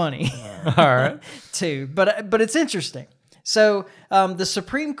kind of funny. All right. Too. But it's interesting. So the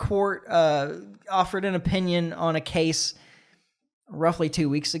Supreme Court offered an opinion on a case roughly 2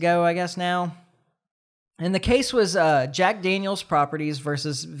 weeks ago, I guess now. And the case was Jack Daniel's Properties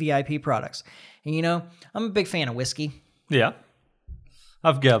versus VIP Products. And you know, I'm a big fan of whiskey. Yeah.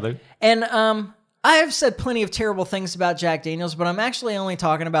 I've gathered. And I have said plenty of terrible things about Jack Daniel's, but I'm actually only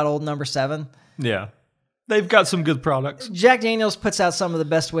talking about Old No. 7. Yeah. They've got some good products. Jack Daniel's puts out some of the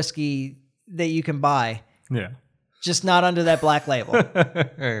best whiskey that you can buy. Yeah. Just not under that black label.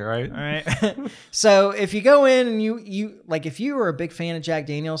 Right. All right. So if you go in and you like, if you were a big fan of Jack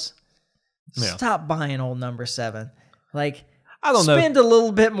Daniel's, stop buying Old No. 7. Like, I don't know. Spend a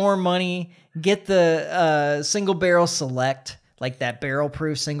little bit more money, get the single barrel select. Like that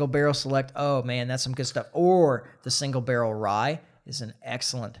barrel-proof single barrel select. Oh, man, that's some good stuff. Or the single barrel rye is an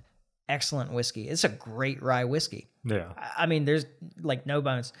excellent whiskey. It's a great rye whiskey. Yeah. I mean, there's like no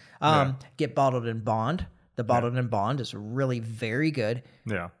bones. Get Bottled in Bond. The Bottled in Bond is really very good.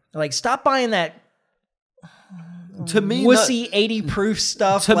 Yeah. Like, stop buying that to me, wussy 80 proof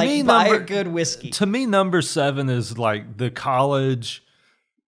stuff. To like, me, buy a good whiskey. To me, number 7 is like the college,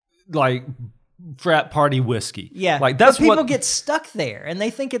 like frat party whiskey. Yeah, like that's but people what get stuck there and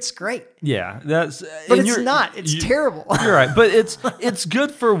they think it's great. Yeah, that's but it's not. It's terrible. You're right, but it's good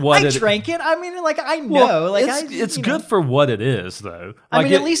for what I drank it. I mean, like I know, well, like it's good for what it is, though. I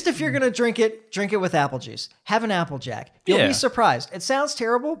mean, at least if you're gonna drink it with apple juice. Have an Applejack. You'll be surprised. It sounds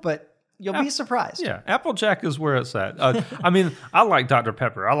terrible, but you'll be surprised. Yeah, Applejack is where it's at. I mean, I like Dr.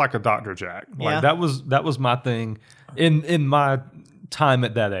 Pepper. I like a Dr. Jack. Like that was my thing in my time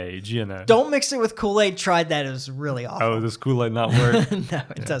at that age, you know. Don't mix it with Kool-Aid. Tried that. It was really awful. Oh, does Kool-Aid not work? No,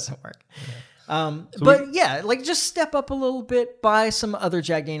 it doesn't work. Yeah. But like just step up a little bit, buy some other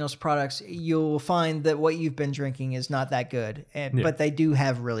Jack Daniel's products. You'll find that what you've been drinking is not that good, but they do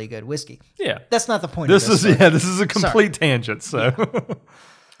have really good whiskey. Yeah. That's not the point of this. This is a complete Sorry. tangent, so. Yeah.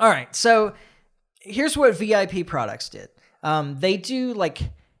 All right. So here's what VIP products did. They do like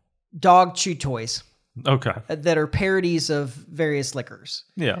dog chew toys. Okay. That are parodies of various liquors.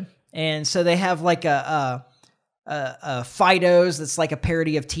 Yeah. And so they have like a Fido's that's like a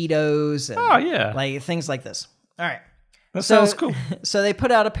parody of Tito's. And like things like this. All right. That sounds cool. So they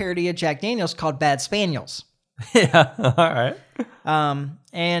put out a parody of Jack Daniel's called Bad Spaniels. Yeah. All right.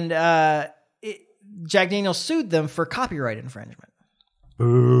 Jack Daniel's sued them for copyright infringement.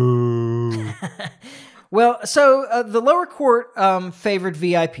 Ooh. Well, so the lower court favored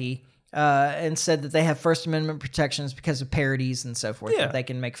VIP. And said that they have First Amendment protections because of parodies and so forth. Yeah. That they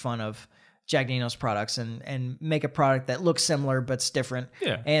can make fun of Jack Daniel's products and make a product that looks similar but's different.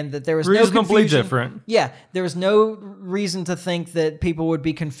 Yeah. And that there was reasonably no confusion. different. Yeah. There was no reason to think that people would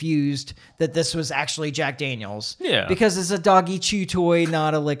be confused that this was actually Jack Daniel's. Yeah. Because it's a doggy chew toy,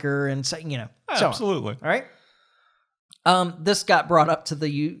 not a liquor, and so, you know. Absolutely. All right. This got brought up to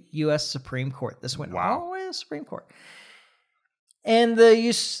the U.S. Supreme Court. This went all the way to the Supreme Court. And the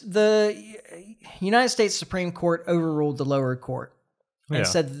United States Supreme Court overruled the lower court and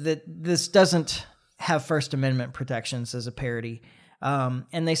said that this doesn't have First Amendment protections as a parody.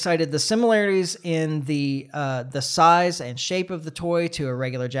 And they cited the similarities in the size and shape of the toy to a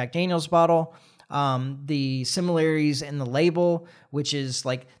regular Jack Daniel's bottle, the similarities in the label, which is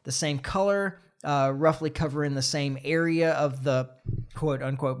like the same color, roughly covering the same area of the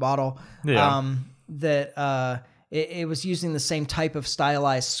quote-unquote bottle, It was using the same type of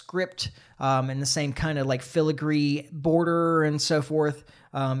stylized script and the same kind of like filigree border and so forth.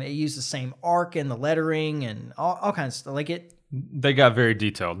 It used the same arc in the lettering and all kinds of stuff. Like it. They got very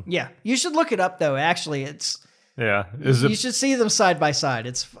detailed. Yeah, you should look it up though. Actually, it's. Yeah, you should see them side by side.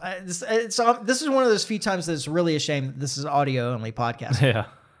 It's this is one of those few times that it's really a shame that this is audio only podcast. Yeah.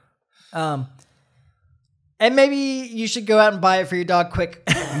 And maybe you should go out and buy it for your dog quick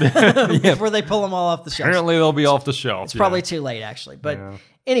before they pull them all off the shelf. Apparently, they'll be off the shelf. It's probably too late, actually. But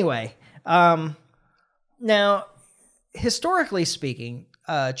anyway, now, historically speaking,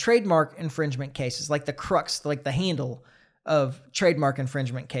 trademark infringement cases, like the crux, like the handle of trademark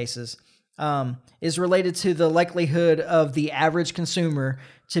infringement cases, is related to the likelihood of the average consumer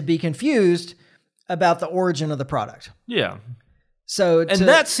to be confused about the origin of the product. Yeah. So,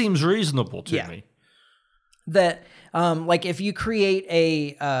 that seems reasonable to me. That, like, if you create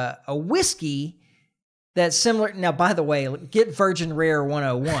a whiskey that's similar. Now, by the way, get Virgin Rare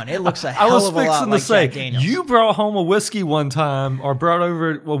 101. It looks a hell of a lot like Jack Daniel's. You brought home a whiskey one time, or brought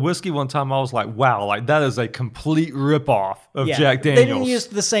over a whiskey one time. I was like, wow, like that is a complete ripoff of Jack Daniel's. They didn't use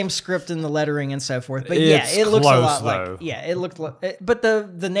the same script and the lettering and so forth, but it looks a lot like. Yeah, it looked like. But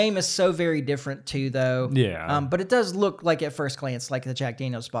the name is so very different too, though. Yeah. But it does look like at first glance like the Jack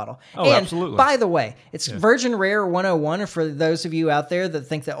Daniel's bottle. Oh, and absolutely. By the way, it's Virgin Rare 101. For those of you out there that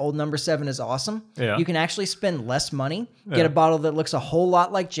think that old number 7 is awesome, you can actually spend less money, get a bottle that looks a whole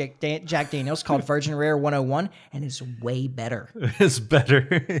lot like Jack Daniel's called Virgin Rare 101, and it's way better. It's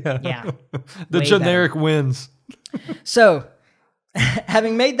better. Yeah. The generic wins. So,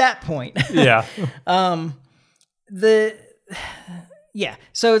 having made that point,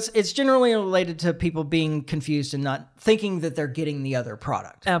 so it's generally related to people being confused and not thinking that they're getting the other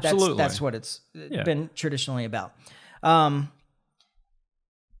product. Absolutely. That's what it's been traditionally about.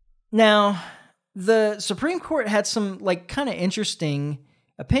 Now, the Supreme Court had some like kind of interesting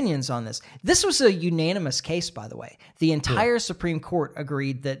opinions on this. This was a unanimous case, by the way. The entire Supreme Court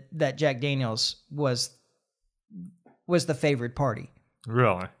agreed that Jack Daniel's was the favored party.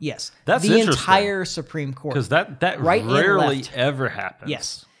 Really? Yes. That's the interesting. Entire Supreme Court. Because that right rarely ever happens.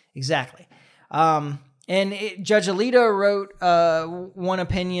 Yes, exactly. And Judge Alito wrote one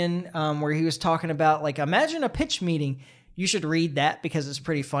opinion where he was talking about, like, imagine a pitch meeting. You should read that because it's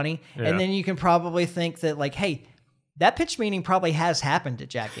pretty funny. Yeah. And then you can probably think that, like, hey, That pitch meeting probably has happened at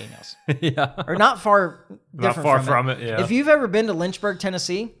Jack Daniel's. Yeah. Or not far from it, yeah. If you've ever been to Lynchburg,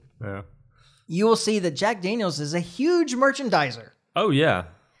 Tennessee, yeah, you will see that Jack Daniel's is a huge merchandiser. Oh, yeah.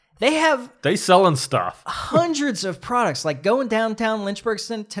 They selling stuff. Hundreds of products. Like going downtown Lynchburg,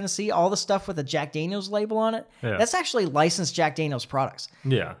 Tennessee, all the stuff with a Jack Daniel's label on it. Yeah. That's actually licensed Jack Daniel's products.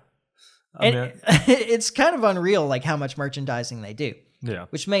 Yeah. It's kind of unreal like how much merchandising they do. Yeah.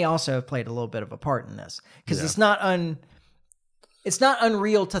 Which may also have played a little bit of a part in this. Because it's not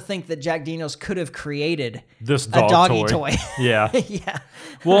unreal to think that Jack Daniel's could have created this doggy toy. Yeah. Yeah.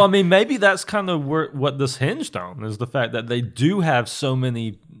 Well, I mean, maybe that's kind of what this hinged on, is the fact that they do have so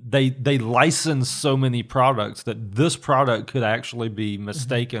many, they license so many products that this product could actually be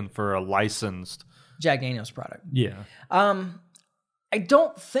mistaken for a licensed Jack Daniel's product. Yeah. I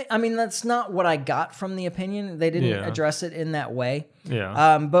don't think, I mean, that's not what I got from the opinion. They didn't address it in that way.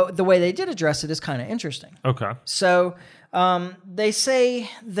 Yeah. But the way they did address it is kind of interesting. Okay. So they say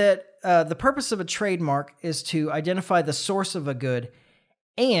that the purpose of a trademark is to identify the source of a good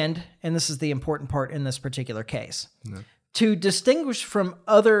and this is the important part in this particular case, to distinguish from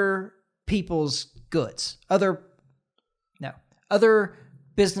other people's goods, other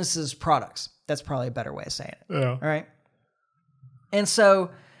businesses' products. That's probably a better way of saying it. Yeah. All right. And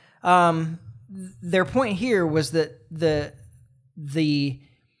so their point here was that the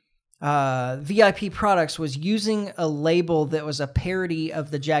VIP Products was using a label that was a parody of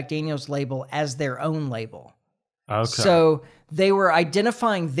the Jack Daniel's label as their own label. Okay. So they were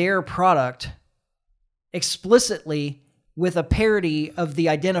identifying their product explicitly with a parody of the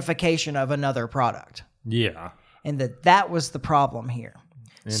identification of another product. Yeah. And that was the problem here.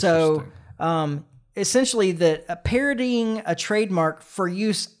 So essentially that parodying a trademark for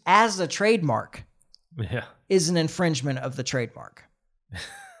use as a trademark is an infringement of the trademark.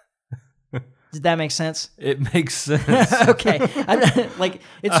 Did that make sense? It makes sense. Okay.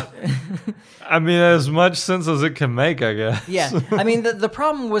 I mean, as much sense as it can make, I guess. Yeah. I mean, the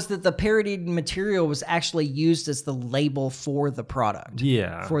problem was that the parodied material was actually used as the label for the product.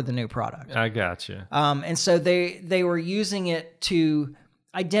 Yeah. For the new product. I gotcha. And so they were using it to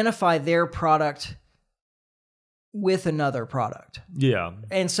identify their product with another product. Yeah.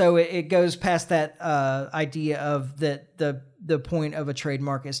 And so it goes past that idea of that the point of a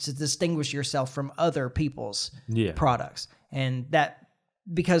trademark is to distinguish yourself from other people's products. And that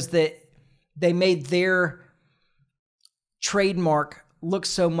because they made their trademark look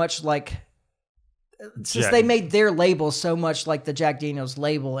so much like they made their label so much like the Jack Daniel's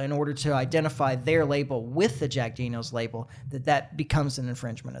label in order to identify their label with the Jack Daniel's label, that becomes an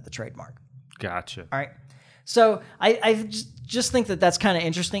infringement of the trademark. Gotcha. All right. So I just think that that's kind of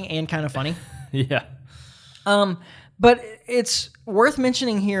interesting and kind of funny. Yeah. But it's worth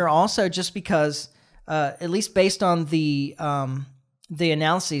mentioning here also just because, at least based on the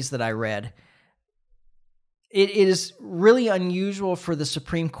analyses that I read, it is really unusual for the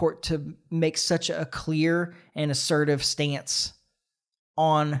Supreme Court to make such a clear and assertive stance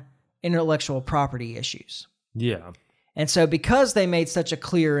on intellectual property issues. Yeah. And so because they made such a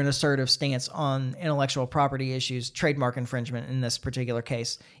clear and assertive stance on intellectual property issues, trademark infringement in this particular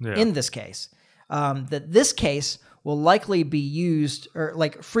case, that this case will likely be used or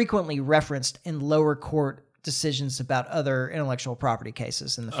like frequently referenced in lower court decisions about other intellectual property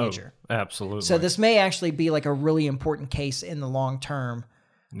cases in the future. Oh, absolutely. So this may actually be like a really important case in the long term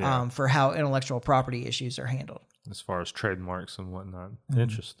for how intellectual property issues are handled. As far as trademarks and whatnot. Mm-hmm.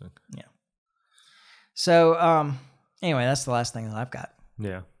 Interesting. Yeah. So, anyway, that's the last thing that I've got.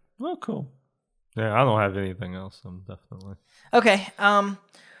 Yeah. Well, cool. Yeah, I don't have anything else. I'm definitely... Okay.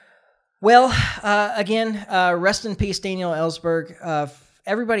 Again, rest in peace, Daniel Ellsberg.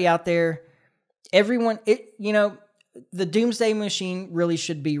 Everybody out there, everyone, the Doomsday Machine really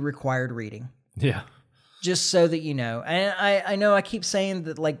should be required reading. Yeah. Just so that you know. And I know I keep saying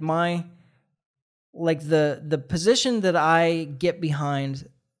that like the position that I get behind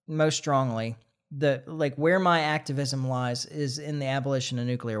most strongly, where my activism lies is in the abolition of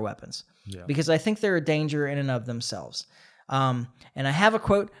nuclear weapons. Yeah. Because I think they're a danger in and of themselves. And I have a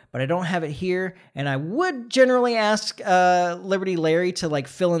quote, but I don't have it here. And I would generally ask Liberty Larry to like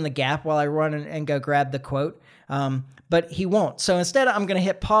fill in the gap while I run and go grab the quote. But he won't. So instead, I'm going to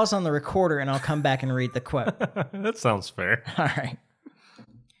hit pause on the recorder and I'll come back and read the quote. That sounds fair. All right.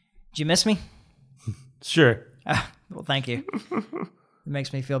 Did you miss me? Sure. Well, thank you. It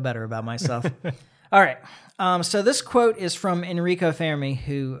makes me feel better about myself. All right. So this quote is from Enrico Fermi,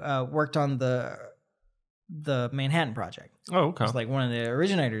 who worked on the Manhattan Project. Oh, okay. He's like one of the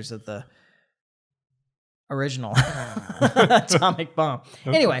originators of the original atomic bomb.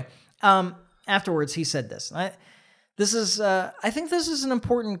 Okay. Anyway, afterwards he said this. This is, I think this is an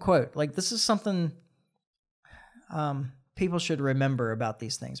important quote. Like, this is something people should remember about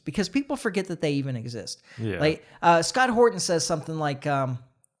these things, because people forget that they even exist. Yeah. Like, Scott Horton says something like,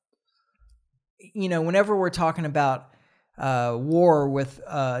 whenever we're talking about war with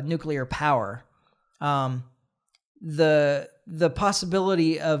nuclear power, the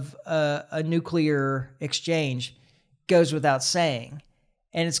possibility of a nuclear exchange goes without saying.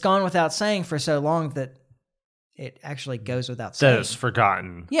 And it's gone without saying for so long that it actually goes without saying. That is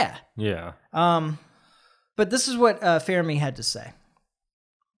forgotten. Yeah. Yeah. But this is what Fermi had to say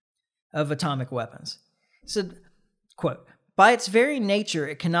of atomic weapons. He said, quote, "By its very nature,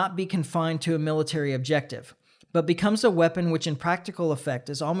 it cannot be confined to a military objective, but becomes a weapon which in practical effect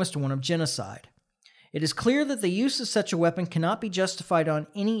is almost one of genocide. It is clear that the use of such a weapon cannot be justified on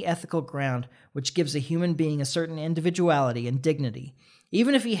any ethical ground which gives a human being a certain individuality and dignity,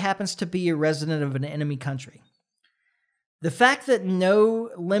 even if he happens to be a resident of an enemy country. The fact that no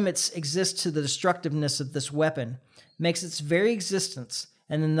limits exist to the destructiveness of this weapon makes its very existence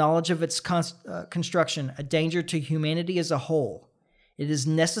and the knowledge of its construction a danger to humanity as a whole. It is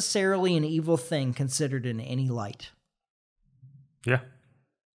necessarily an evil thing considered in any light." Yeah.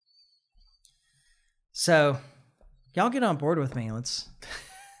 So, y'all get on board with me. Let's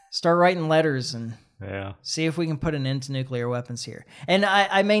start writing letters and see if we can put an end to nuclear weapons here. And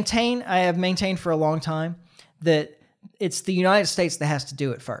I have maintained for a long time that it's the United States that has to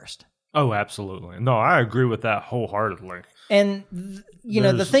do it first. Oh, absolutely. No, I agree with that wholeheartedly. And,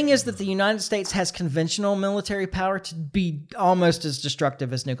 the thing is that the United States has conventional military power to be almost as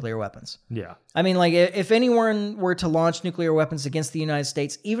destructive as nuclear weapons. Yeah. I mean, like, if anyone were to launch nuclear weapons against the United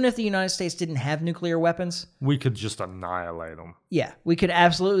States, even if the United States didn't have nuclear weapons, we could just annihilate them. Yeah, we could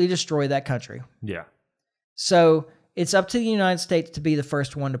absolutely destroy that country. Yeah. So it's up to the United States to be the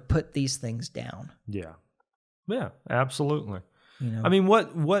first one to put these things down. Yeah. Yeah, absolutely. I mean,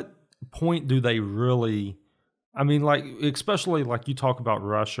 what point do they really... I mean, like, especially like you talk about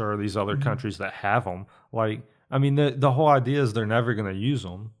Russia or these other countries that have them. Like, I mean, the whole idea is they're never going to use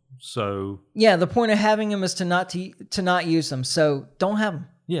them. So yeah, the point of having them is to not use them. So don't have them.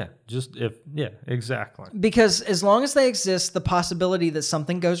 Yeah, exactly. Because as long as they exist, the possibility that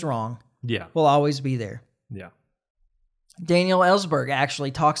something goes wrong, will always be there. Yeah. Daniel Ellsberg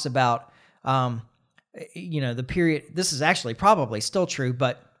actually talks about, the period. This is actually probably still true,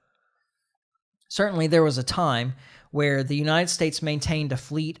 but certainly there was a time where the United States maintained a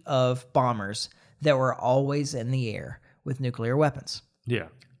fleet of bombers that were always in the air with nuclear weapons. Yeah.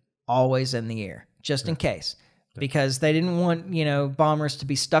 Always in the air, just in case. Because they didn't want, bombers to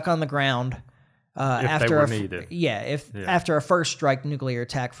be stuck on the ground after after a first strike nuclear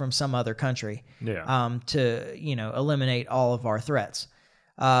attack from some other country. Yeah. To, eliminate all of our threats.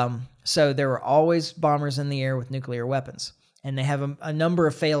 So there were always bombers in the air with nuclear weapons. And they have a number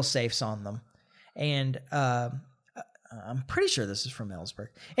of fail-safes on them. And I'm pretty sure this is from Ellsberg.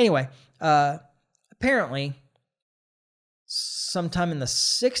 Anyway, apparently, sometime in the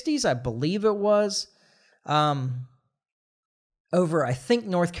 60s, I believe it was, over, I think,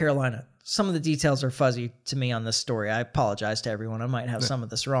 North Carolina. Some of the details are fuzzy to me on this story. I apologize to everyone. I might have some of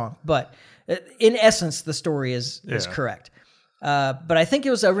this wrong. But in essence, the story is correct. But I think it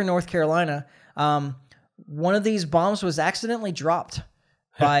was over North Carolina. One of these bombs was accidentally dropped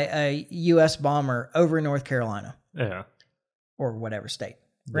by a U.S. bomber over North Carolina. Yeah. Or whatever state.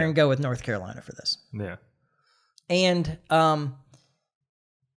 We're going to go with North Carolina for this. Yeah. And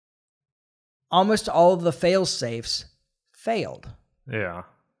almost all of the fail-safes failed. Yeah.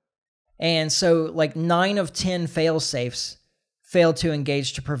 And so, like, 9 of 10 fail-safes failed to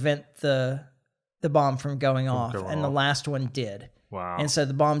engage to prevent the bomb from going off, and the last one did. Wow. And so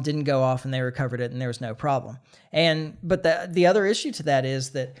the bomb didn't go off, and they recovered it, and there was no problem. But the other issue to that is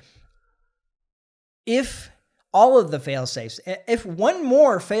that if all of the fail-safes, if one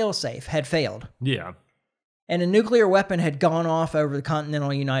more fail-safe had failed, and a nuclear weapon had gone off over the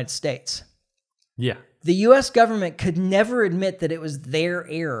continental United States, the U.S. government could never admit that it was their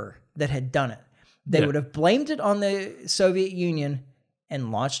error that had done it. They would have blamed it on the Soviet Union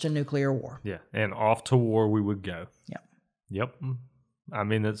and launched a nuclear war. Yeah, and off to war we would go. Yep. I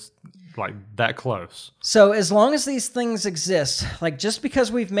mean, it's like that close. So as long as these things exist, like just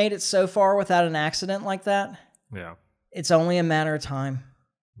because we've made it so far without an accident like that, it's only a matter of time.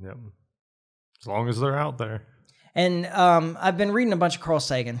 Yep. As long as they're out there. And I've been reading a bunch of Carl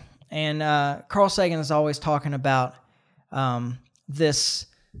Sagan, and Carl Sagan is always talking about this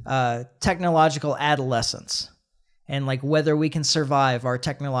technological adolescence. And like whether we can survive our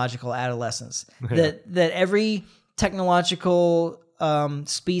technological adolescence. That every technological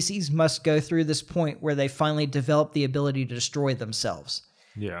species must go through this point where they finally develop the ability to destroy themselves.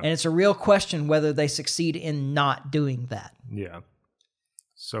 Yeah. And it's a real question whether they succeed in not doing that. Yeah.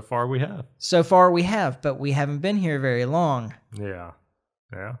 So far we have. So far we have, but we haven't been here very long. Yeah.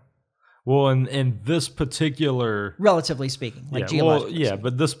 Yeah. Well, in this particular... Relatively speaking, like geologically speaking.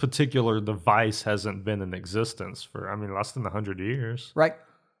 But this particular device hasn't been in existence for, less than 100 years. Right.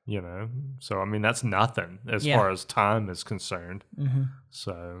 So, that's nothing as far as time is concerned. Mm-hmm.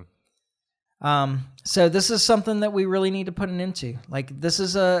 So this is something that we really need to put an end to. Like, this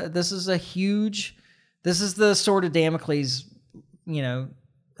is the sword of Damocles,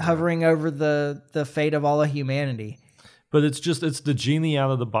 hovering over the fate of all of humanity. But it's the genie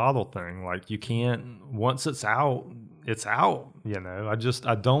out of the bottle thing. Like, you can't, once it's out, it's out,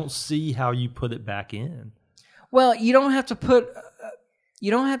 I don't see how you put it back in. Well, you don't have to put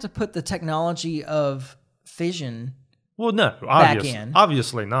the technology of fission. Well, no,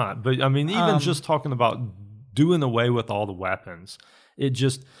 obviously not. But even just talking about doing away with all the weapons, it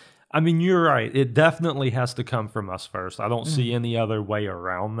just, you're right. It definitely has to come from us first. I don't see any other way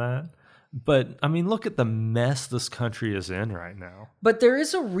around that. But, look at the mess this country is in right now. But there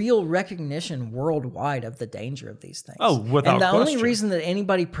is a real recognition worldwide of the danger of these things. Oh, without question. And the only reason that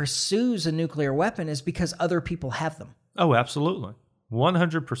anybody pursues a nuclear weapon is because other people have them. Oh, absolutely.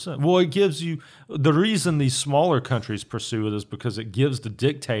 100%. Well, it gives you... The reason these smaller countries pursue it is because it gives the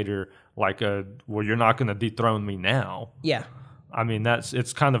dictator you're not going to dethrone me now. Yeah.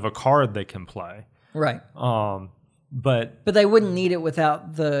 It's kind of a card they can play. Right. But they wouldn't need it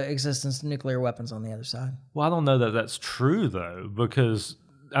without the existence of nuclear weapons on the other side. Well, I don't know that that's true, though, because,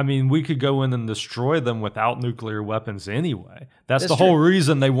 we could go in and destroy them without nuclear weapons anyway. That's the whole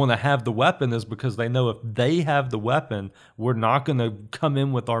reason they want to have the weapon, is because they know if they have the weapon, we're not going to come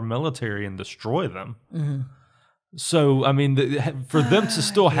in with our military and destroy them. Mm-hmm. So, for them to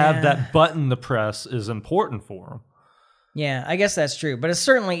still have that button to press is important for them. Yeah, I guess that's true. But it's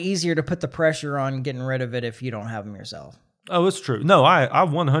certainly easier to put the pressure on getting rid of it if you don't have them yourself. Oh, it's true. No, I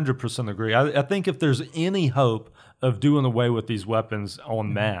 100% agree. I think if there's any hope of doing away with these weapons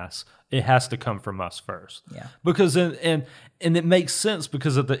en masse, it has to come from us first. Yeah. Because and it makes sense,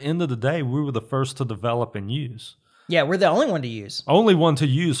 because at the end of the day, we were the first to develop and use. Yeah, we're the only one to use. Only one to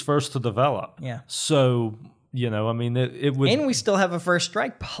use, first to develop. Yeah. So, it would... And we still have a first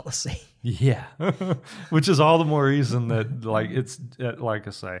strike policy. Yeah. Which is all the more reason that, it's, like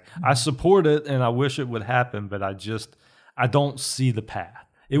I say, I support it and I wish it would happen, but I don't see the path.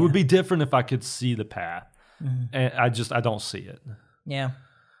 It would be different if I could see the path. Mm-hmm. And I don't see it. Yeah.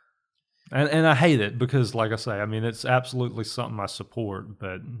 And I hate it because, like I say, it's absolutely something I support,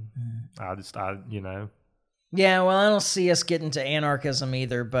 but Yeah, well, I don't see us getting to anarchism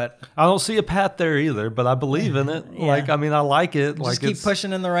either, but... I don't see a path there either, but I believe in it. Yeah. I like it. Just keep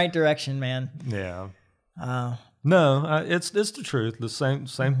pushing in the right direction, man. Yeah. No, it's the truth. The same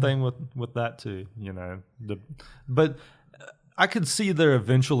thing with that too, But I could see there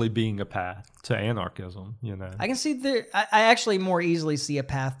eventually being a path to anarchism, I can see I actually more easily see a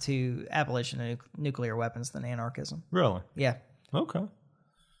path to abolition of nuclear weapons than anarchism. Really? Yeah. Okay.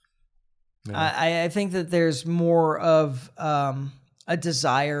 Yeah. I think that there's more of a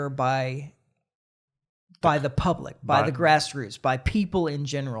desire by the public, by the grassroots, by people in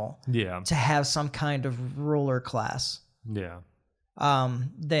general, to have some kind of ruler class,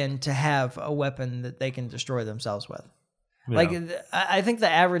 than to have a weapon that they can destroy themselves with. Yeah. I think the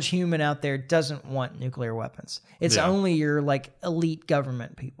average human out there doesn't want nuclear weapons. It's only your elite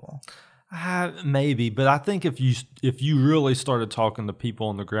government people. Maybe, but I think if you really started talking to people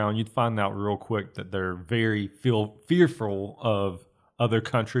on the ground, you'd find out real quick that they're very fearful of other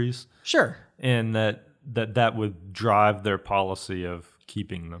countries. Sure. And that would drive their policy of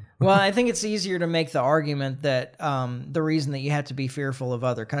keeping them. Well, I think it's easier to make the argument that the reason that you have to be fearful of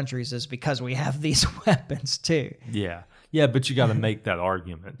other countries is because we have these weapons too. Yeah. Yeah, but you got to make that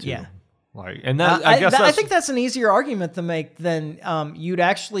argument too. Yeah. I think that's an easier argument to make than you'd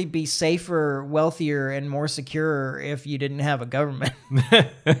actually be safer, wealthier, and more secure if you didn't have a government.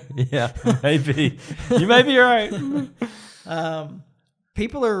 Yeah, maybe. You may be right.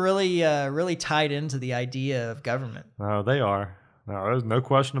 People are really tied into the idea of government. Oh, they are. No, there's no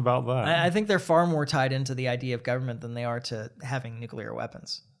question about that. I think they're far more tied into the idea of government than they are to having nuclear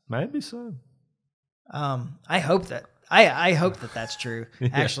weapons. Maybe so. I hope that. I hope that that's true,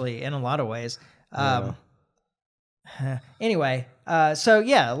 actually, in a lot of ways. Anyway, so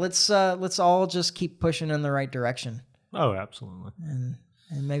yeah, let's all just keep pushing in the right direction. Oh, absolutely. And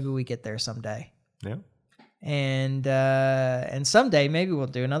maybe we get there someday. Yeah. And someday maybe we'll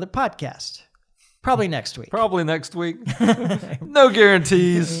do another podcast. Probably next week. Probably next week. No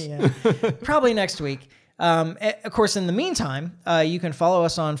guarantees. Probably next week. Of course, in the meantime, you can follow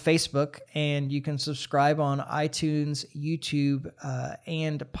us on Facebook, and you can subscribe on iTunes, YouTube,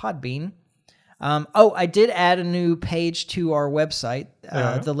 and Podbean. I did add a new page to our website,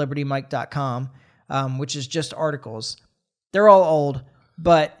 thelibertymike.com, which is just articles. They're all old,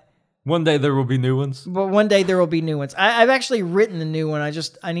 but... One day there will be new ones. But one day there will be new ones. I've actually written a new one.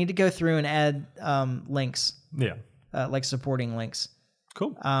 I need to go through and add links. Yeah. Like supporting links.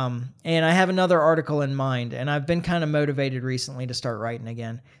 Cool. And I have another article in mind, and I've been kind of motivated recently to start writing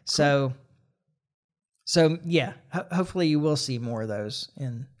again. Cool. So yeah, hopefully you will see more of those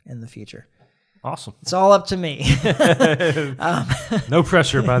in the future. Awesome. It's all up to me. No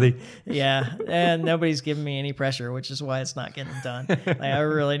pressure, buddy. Yeah, and nobody's giving me any pressure, which is why it's not getting done. Like, I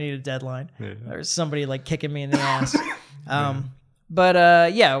really need a deadline. Yeah. There's somebody like kicking me in the ass.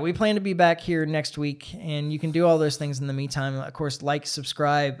 But we plan to be back here next week, and you can do all those things in the meantime. Of course, like,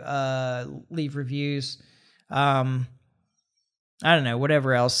 subscribe, leave reviews. I don't know,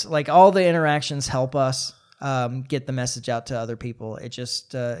 whatever else. Like, all the interactions help us. Get the message out to other people. It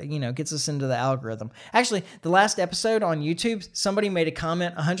just, gets us into the algorithm. Actually, the last episode on YouTube, somebody made a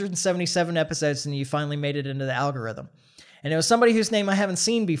comment, 177 episodes, and you finally made it into the algorithm. And it was somebody whose name I haven't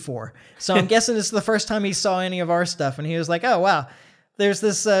seen before. So I'm guessing it's the first time he saw any of our stuff. And he was like, oh, wow, there's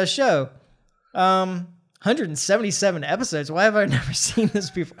this show. 177 episodes. Why have I never seen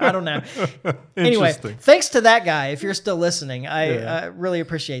this before? I don't know. Anyway, thanks to that guy. If you're still listening, I really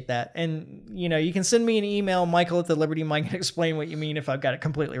appreciate that. And, you can send me an email, Michael@thelibertymike, and explain what you mean if I've got it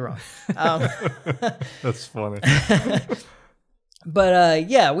completely wrong. That's funny.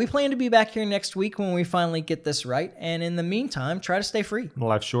 But we plan to be back here next week when we finally get this right. And in the meantime, try to stay free.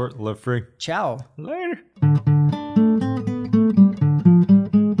 Life short, live free. Ciao. Later.